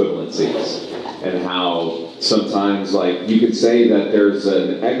false equivalencies and how sometimes, like, you could say that there's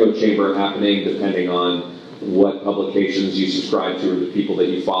an echo chamber happening depending on what publications you subscribe to or the people that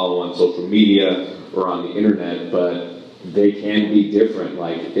you follow on social media or on the internet, but they can be different.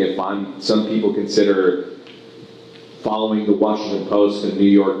 Like, some people consider following the Washington Post and New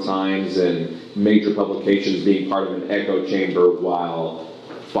York Times and major publications being part of an echo chamber, while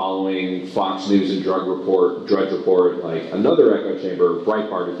following Fox News and Drudge Report, like another echo chamber,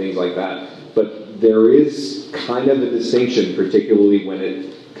 Breitbart, and things like that. But there is kind of a distinction, particularly when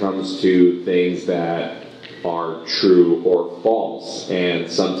it comes to things that are true or false, and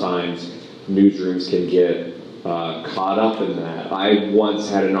sometimes newsrooms can get caught up in that. I once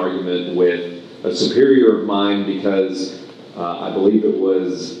had an argument with a superior of mine because I believe it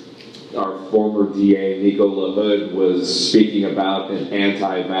was our former DA, Nico LaHood, was speaking about an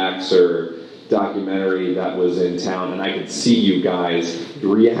anti-vaxxer documentary that was in town, and I could see you guys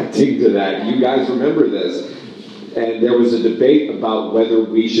reacting to that. You guys remember this. And there was a debate about whether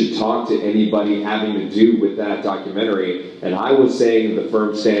we should talk to anybody having to do with that documentary, and I was saying the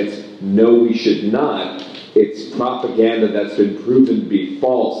firm stance, no, we should not. It's propaganda that's been proven to be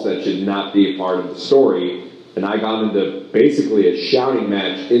false that should not be a part of the story. And I got into basically a shouting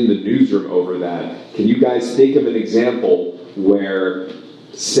match in the newsroom over that. Can you guys think of an example where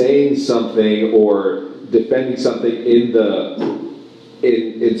saying something or defending something in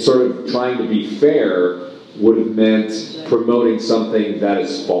sort of trying to be fair would have meant promoting something that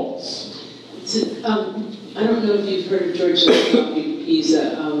is false? I don't know if you've heard of George Chalkbeat. He's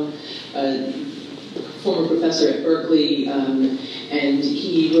a former professor at Berkeley, and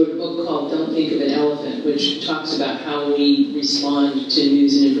he wrote a book called Don't Think of an Elephant, which talks about how we respond to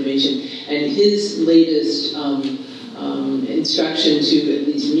news and information. And his latest instruction to at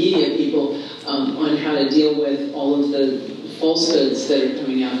least media people on how to deal with all of the falsehoods that are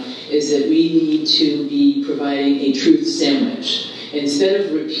coming out is that we need to be providing a truth sandwich. Instead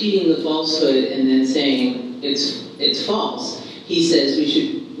of repeating the falsehood and then saying it's false, he says we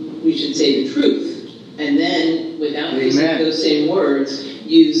should say the truth. And then, without using those same words,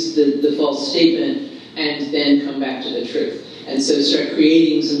 use the false statement and then come back to the truth. And so start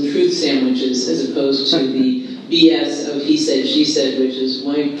creating some truth sandwiches as opposed to the BS of he said, she said, which is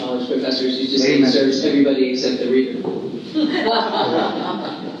my college professors used to say serves everybody except the reader.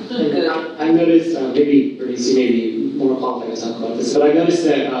 I noticed, maybe Bernice may be more qualified to talk about this, but I noticed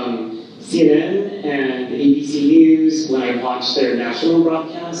that CNN and ABC News, when I watched their national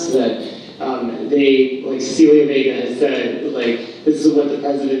broadcast, that they, like Cecilia Vega has said, like, this is what the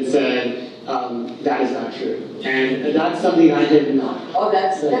president said, that is not true. And that's something I had not. Oh,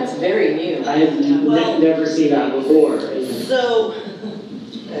 that's very new. I have never seen that before. So,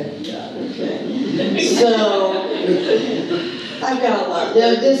 I've got a lot.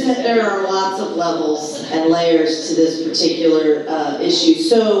 There are lots of levels and layers to this particular issue.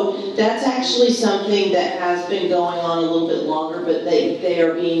 So that's actually something that has been going on a little bit longer, but they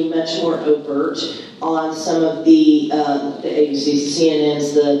are being much more overt on some of the ABCs,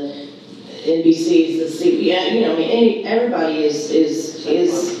 CNNs, the NBCs, the CBS. You know, I mean, everybody is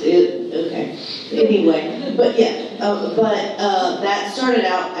okay. Anyway, but yeah, that started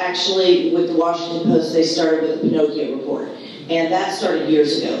out actually with the Washington Post. They started with the Pinocchio report. And that started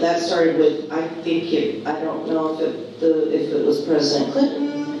years ago. That started with, I don't know if it was President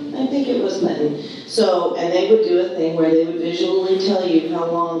Clinton. I think it was Clinton. So, and they would do a thing where they would visually tell you how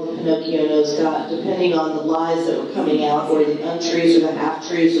long the Pinocchio nose got, depending on the lies that were coming out, or the untruths, or the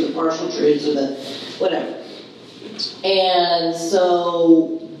half-truths, or the partial truths, or the whatever. And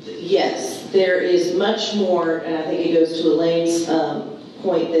so, yes, there is much more, and I think it goes to Elaine's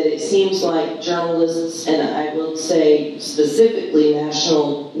point that it seems like journalists, and I will say specifically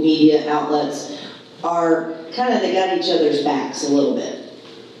national media outlets, are kind of, they got each other's backs a little bit.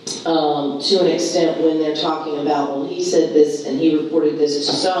 To an extent when they're talking about, well, he said this and he reported this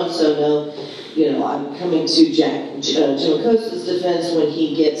to so-and-so. No, you know, I'm coming to Jim Acosta's defense when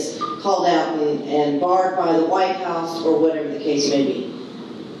he gets called out and barred by the White House or whatever the case may be.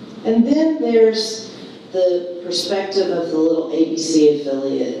 And then there's the perspective of the little ABC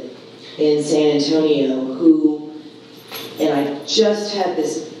affiliate in San Antonio who, and I just had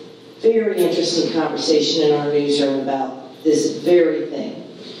this very interesting conversation in our newsroom about this very thing.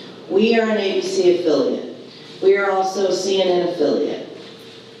 We are an ABC affiliate. We are also a CNN affiliate.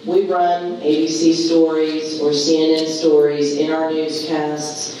 We run ABC stories or CNN stories in our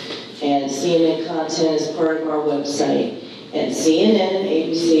newscasts, and CNN content is part of our website. And CNN and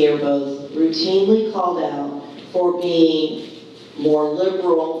ABC are both routinely called out for being more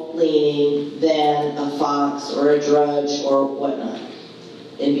liberal-leaning than a Fox or a Drudge or whatnot.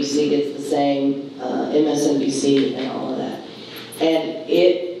 NBC gets the same, MSNBC and all of that. And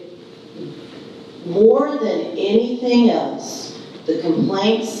it, more than anything else, the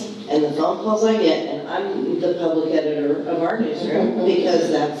complaints and the phone calls I get, and I'm the public editor of our newsroom because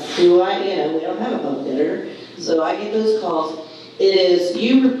that's who I am. We don't have a public editor. So I get those calls. It is,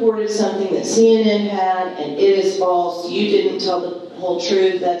 you reported something that CNN had and it is false. You didn't tell the whole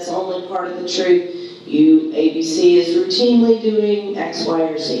truth. That's only part of the truth. ABC is routinely doing X, Y,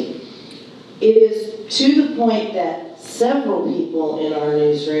 or Z. It is to the point that several people in our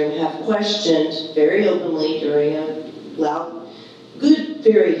newsroom have questioned very openly during a loud, good,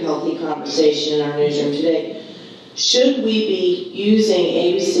 very healthy conversation in our newsroom today. Should we be using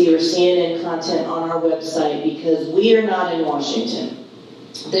ABC or CNN content on our website because we are not in Washington?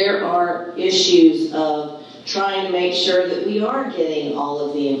 There are issues of trying to make sure that we are getting all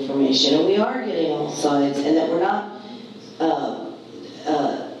of the information and we are getting all sides and that we're not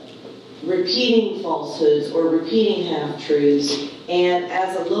repeating falsehoods or repeating half-truths. And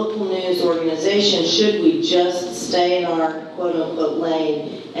as a local news organization, should we just stay in our quote-unquote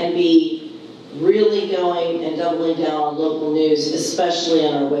lane and be really going and doubling down on local news, especially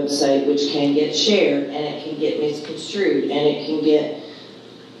on our website, which can get shared and it can get misconstrued and it can get,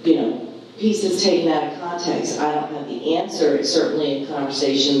 pieces taken out of context? I don't have the answer. It's certainly a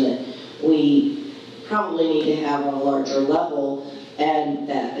conversation that we probably need to have on a larger level, and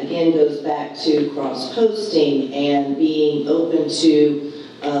that again goes back to cross-posting and being open to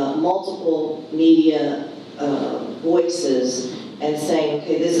multiple media voices and saying,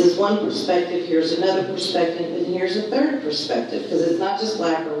 okay, this is one perspective, here's another perspective, and here's a third perspective, because it's not just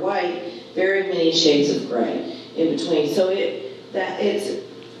black or white, very many shades of gray in between. So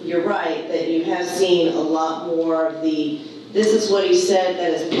you're right that you have seen a lot more of the, this is what he said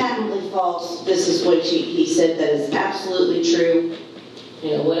that is patently false, this is what he said that is absolutely true,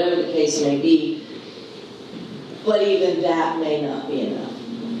 whatever the case may be. But even that may not be enough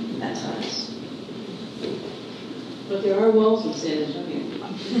at times. But there are walls in San Antonio.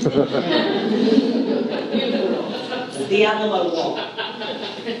 The Alamo wall.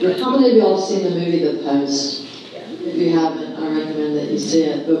 How many of y'all have seen the movie The Post? If you haven't, I recommend that you see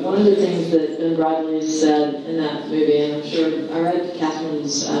it. But one of the things that Ben Bradley said in that movie, and I'm sure I read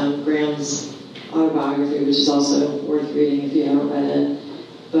Catherine Graham's autobiography, which is also worth reading if you haven't read it.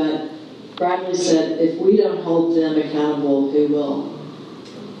 But Bradley said, if we don't hold them accountable, who will?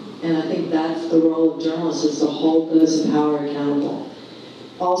 And I think that's the role of journalists, is to hold those in power accountable.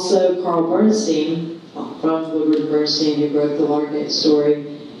 Also, Carl Bernstein, from Woodward Bernstein, who wrote the Watergate story,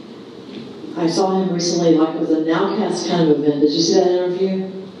 I saw him recently, like it was a NOWCast kind of event. Did you see that interview?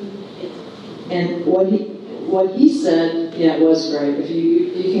 And what he said, yeah, it was great. If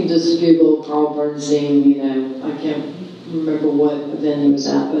you can just Google Carl Bernstein, I can't remember what event he was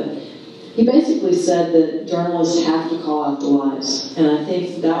at, but he basically said that journalists have to call out the lies. And I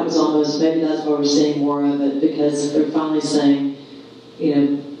think that was almost, maybe that's why we're seeing more of it, because they're finally saying,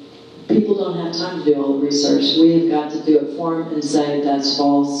 people don't have time to do all the research. We have got to do it for them and say that's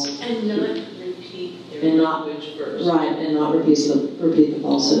false. And not repeat their language first. Right, and not repeat the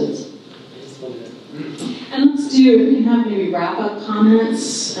falsehoods. And let's do, if we can have maybe wrap-up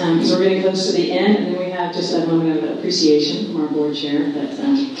comments, because we're getting close to the end, and then we have just a moment of appreciation from our board chair, but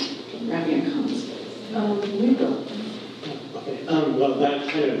wrapping up comments. You go. Okay, well, that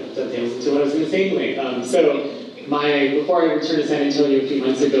kind of dovetails into what I was going to say anyway. Before I returned to San Antonio a few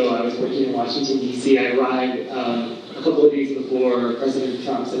months ago, I was working in Washington, D.C. I arrived a couple of days before President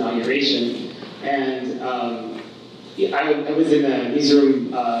Trump's inauguration, and I was in the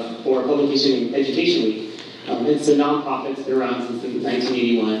newsroom for Publication Education Week. It's a nonprofit that's been around since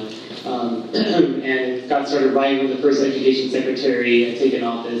 1981, and it got started right when the first education secretary had taken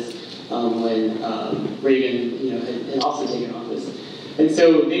office, when Reagan had also taken office. And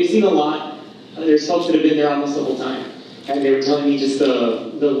so they've seen a lot. There's folks that have been there almost the whole time, and they were telling me just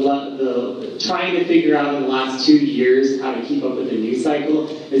the trying to figure out in the last 2 years how to keep up with the news cycle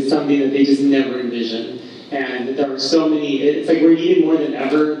is something that they just never envisioned. And there are so many, it's like we're needed more than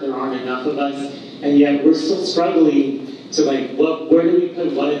ever, there aren't enough of us, and yet we're still struggling to where do we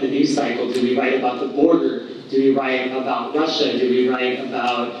put what in the news cycle? Do we write about the border? Do we write about Russia? Do we write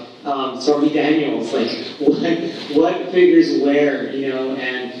about Stormy Daniels? What figures where,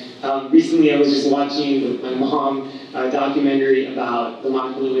 and recently I was just watching with my mom a documentary about the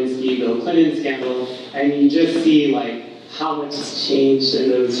Monica Lewinsky, Bill Clinton scandal, and you just see how much has changed in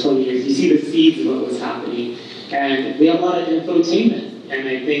those 20 years. You see the seeds of what was happening. And we have a lot of infotainment, and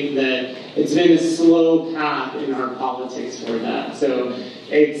I think that it's been a slow path in our politics for that. So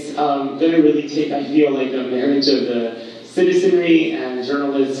it's going to really take, I feel like, a marriage of the citizenry and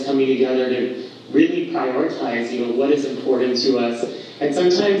journalists coming together to really prioritize, what is important to us. And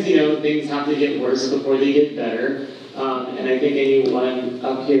sometimes, things have to get worse before they get better. And I think anyone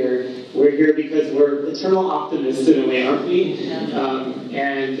up here, we're here because we're eternal optimists in a way, aren't we?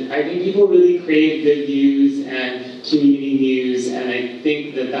 And I think people really crave good news and community news, and I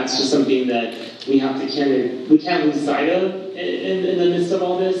think that that's just something that we have to we can't lose sight of in the midst of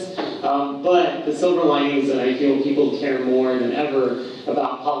all this. But the silver linings that I feel people care more than ever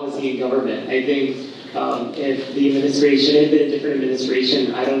about policy and government. I think if the administration had been a different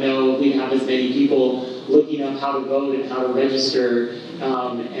administration, I don't know if we'd have as many people looking up how to vote and how to register,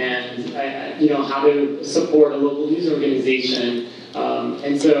 and how to support a local news organization.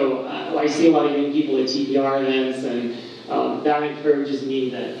 And so I see a lot of young people at TPR events, and that encourages me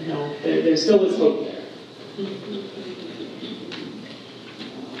that there still is hope there.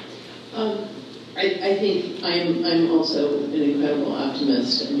 I think I'm also an incredible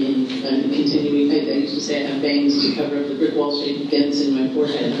optimist. I mean, I'm continuing. I used to say I have bangs to cover up the brick wall shaped dents in my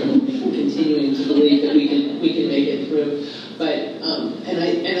forehead from continuing to believe that we can make it through. But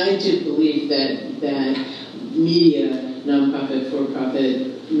and I do believe that media, nonprofit,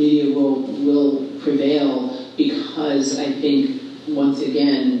 for-profit media will prevail, because I think once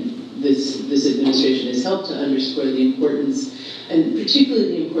again this administration has helped to underscore the importance, and particularly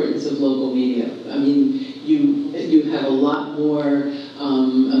the importance of local media. I mean, you have a lot more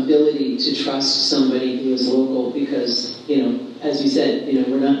ability to trust somebody who is local, because, as you said,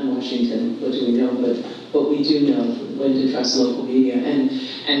 we're not in Washington, what do we know, but we do know when to trust local media.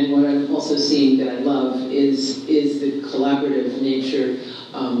 And what I'm also seeing that I love is the collaborative nature,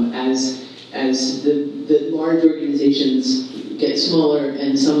 as the large organizations get smaller,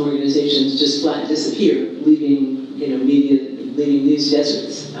 and some organizations just flat disappear, leaving news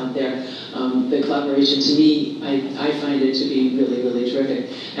deserts out there. The collaboration, to me, I find it to be really, really terrific.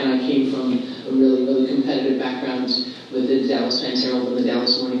 And I came from a really, really competitive background with the Dallas Times-Herald and the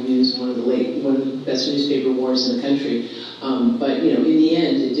Dallas Morning News, one of the best newspaper wars in the country. But in the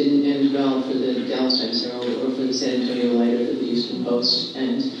end, it didn't end well for the Dallas Times-Herald or for the San Antonio Light or the Houston Post,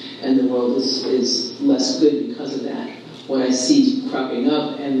 and the world is less good because of that. What I see cropping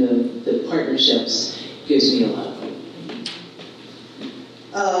up and the partnerships gives me a lot of hope.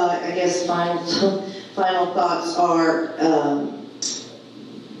 I guess final thoughts are,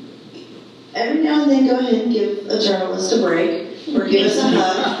 every now and then go ahead and give a journalist a break, or give us a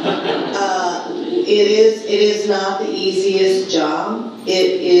hug. It is not the easiest job.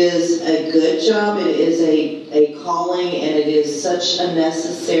 It is a good job. It is a calling, and it is such a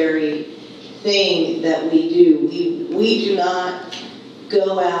necessary thing that we do. We do not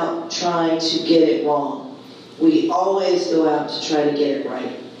go out trying to get it wrong. We always go out to try to get it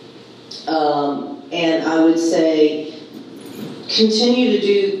right. And I would say, continue to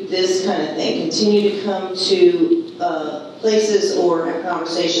do this kind of thing. Continue to come to places or have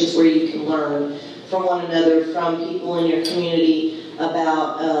conversations where you can learn from one another, from people in your community,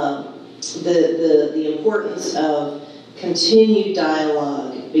 about the importance of continued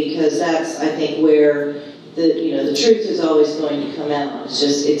dialogue, because that's, I think, where the truth is always going to come out. It's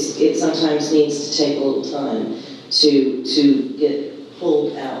just it sometimes needs to take a little time to get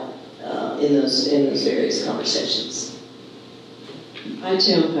pulled out in those various conversations. I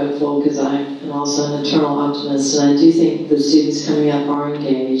too am hopeful, because I am also an eternal optimist, and I do think the students coming up are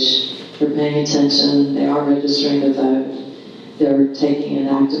engaged. They're paying attention. They are registering to vote. They're taking an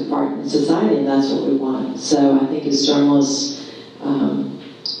active part in society, and that's what we want. So I think as journalists,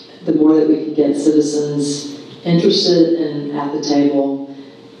 the more that we can get citizens interested and at the table,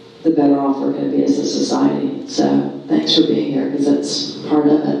 the better off we're going to be as a society. So thanks for being here, because that's part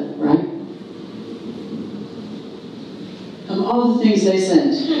of it, right? All the things they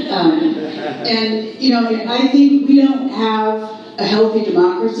said. And, I think we don't have a healthy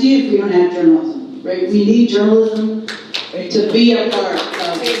democracy if we don't have journalism, right? We need journalism to be a part of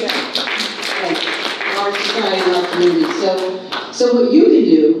our society and our community. So what you can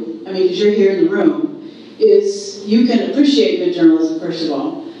do, because you're here in the room, is you can appreciate good journalism, first of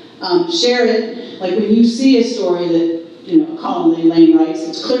all. Share it. Like when you see a story that, a column that Elaine writes,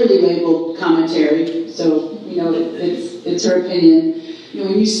 it's clearly labeled commentary, so, it's her opinion.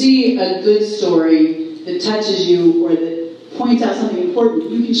 When you see a good story that touches you or that points out something important,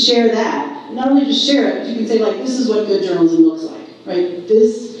 you can share that. And not only just share it, but you can say, this is what good journalism looks like, right?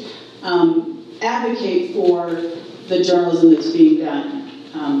 This, advocate for the journalism that's being done.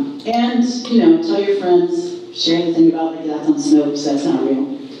 And, tell your friends, share anything about like that's on Snopes, that's not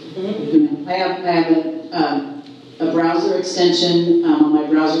real. You know, I have a browser extension on my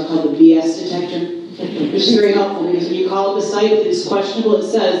browser called the BS detector, which is very helpful because when you call up a site that is questionable,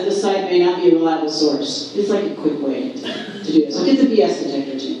 it says this site may not be a reliable source. It's like a quick way to do it. So get the BS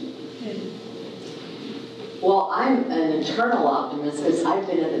detector too. Well, I'm an eternal optimist because I've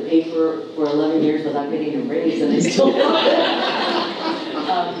been at the paper for 11 years without getting a raise, and I still love it.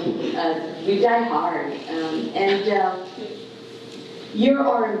 We die hard, and you're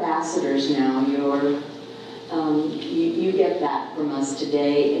our ambassadors now. You get that from us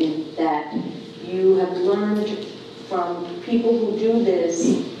today, in that you have learned from people who do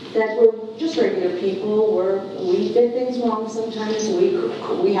this that we're just regular people. We did things wrong sometimes. We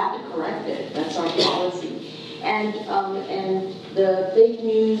have to correct it. That's our policy. And the fake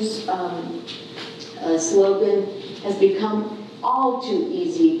news slogan has become all too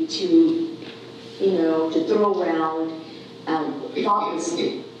easy to, to throw around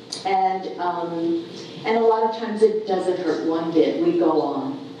thoughtlessly. And a lot of times it doesn't hurt one bit. We go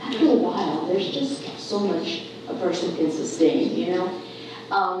on. After a while, there's just so much a person can sustain,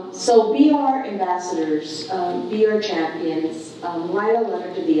 So be our ambassadors, be our champions, write a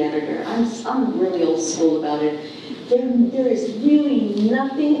letter to the editor. I'm really old school about it. There is really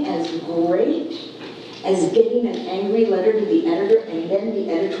nothing as great as getting an angry letter to the editor and then the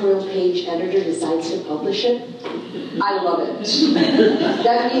editorial page editor decides to publish it. I love it.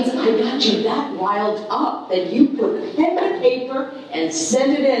 That means I got you that riled up that you put pen to paper and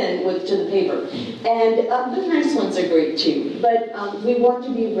send it in to the paper. And the nice ones are great too. But we want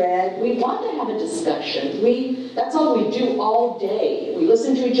to be read. We want to have a discussion. That's all we do all day. We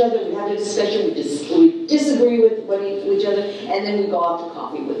listen to each other. We have a discussion. We disagree with each other, and then we go out to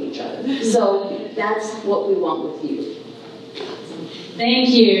coffee with each other. So that's what we want with you. Thank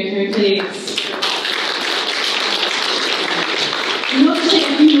you, please. In order to take a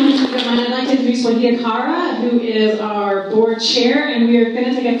few moments, if you don't mind, I'd like to introduce Wahia Kara, who is our board chair, and we are going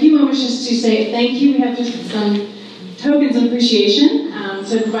to take a few moments just to say thank you. We have just some tokens of appreciation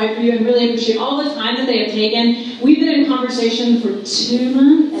to provide for you, and really appreciate all the time that they have taken. We've been in conversation for 2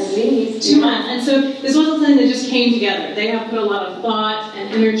 months. At least. 2 months. And so this wasn't something that just came together. They have put a lot of thought and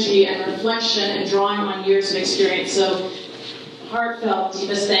energy and reflection and drawing on years of experience. So heartfelt,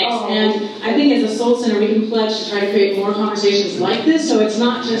 deepest thanks. And I think as a Soul Center, we can pledge to try to create more conversations like this, so it's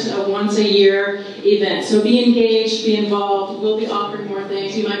not just a once-a-year event. So be engaged, be involved. We'll be offering more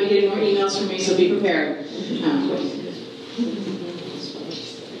things. You might be getting more emails from me, so be prepared.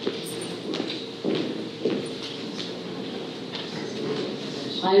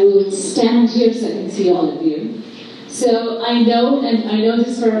 I will stand here so I can see all of you. So I know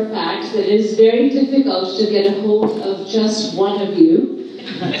this for a fact, that it is very difficult to get a hold of just one of you.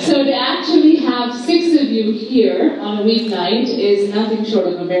 So to actually have 6 of you here on a weeknight is nothing short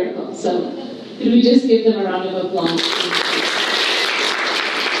of a miracle. So could we just give them a round of applause?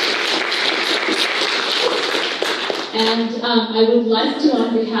 And I would like to,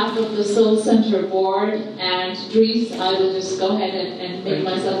 on behalf of the Soul Center board and Dries, I will just go ahead and make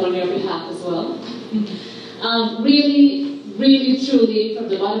myself on your behalf as well. Really, really, truly, from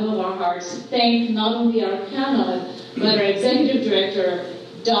the bottom of our hearts, thank not only our panel, but our executive director,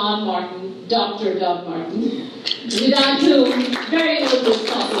 Dhawn Martin, Dr. Dhawn Martin, without whom very little was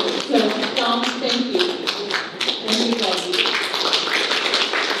possible. So, Dhawn, thank you. Thank you, Bobby.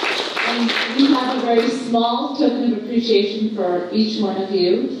 And we have a very small token of appreciation for each one of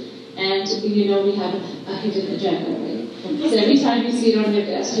you. And, we have a hidden agenda, right? So every time you see it on your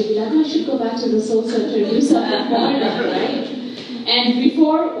desk, you'll be like, I should go back to the Soul Center and do something more, right? And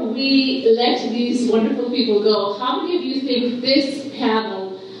before we let these wonderful people go, how many of you think this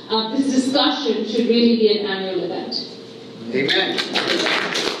panel, this discussion should really be an annual event? Amen.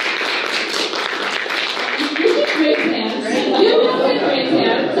 You can raise hands. You can raise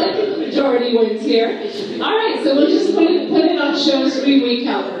hands. I think the majority wins here. All right, so we'll just put it on show 3-week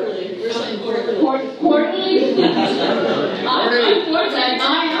calendar. Quarterly? I'm for that.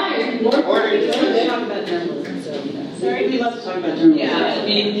 Quarterly. They talk about journalism, so. Sorry, we love to talk about journalism. Yeah,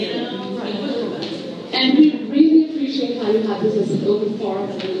 And we really appreciate how you have this as an open forum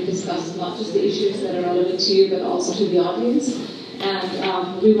and really discuss not just the issues that are relevant to you, but also to the audience.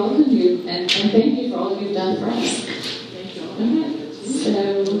 And we welcome you and thank you for all you've done for us. Thank you. All right.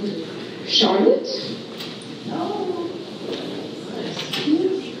 So, Charlotte?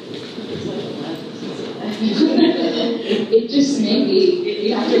 It just may be,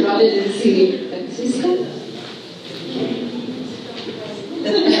 you have to run it and see Francisco.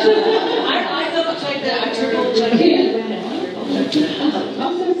 I double check that. I triple check it.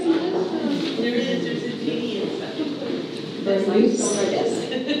 There is, there's a video.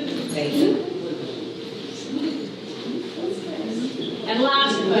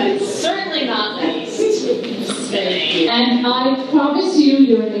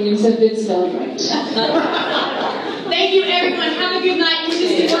 things have been spelled right. Thank you, everyone. Have a good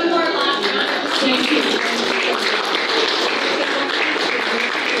night.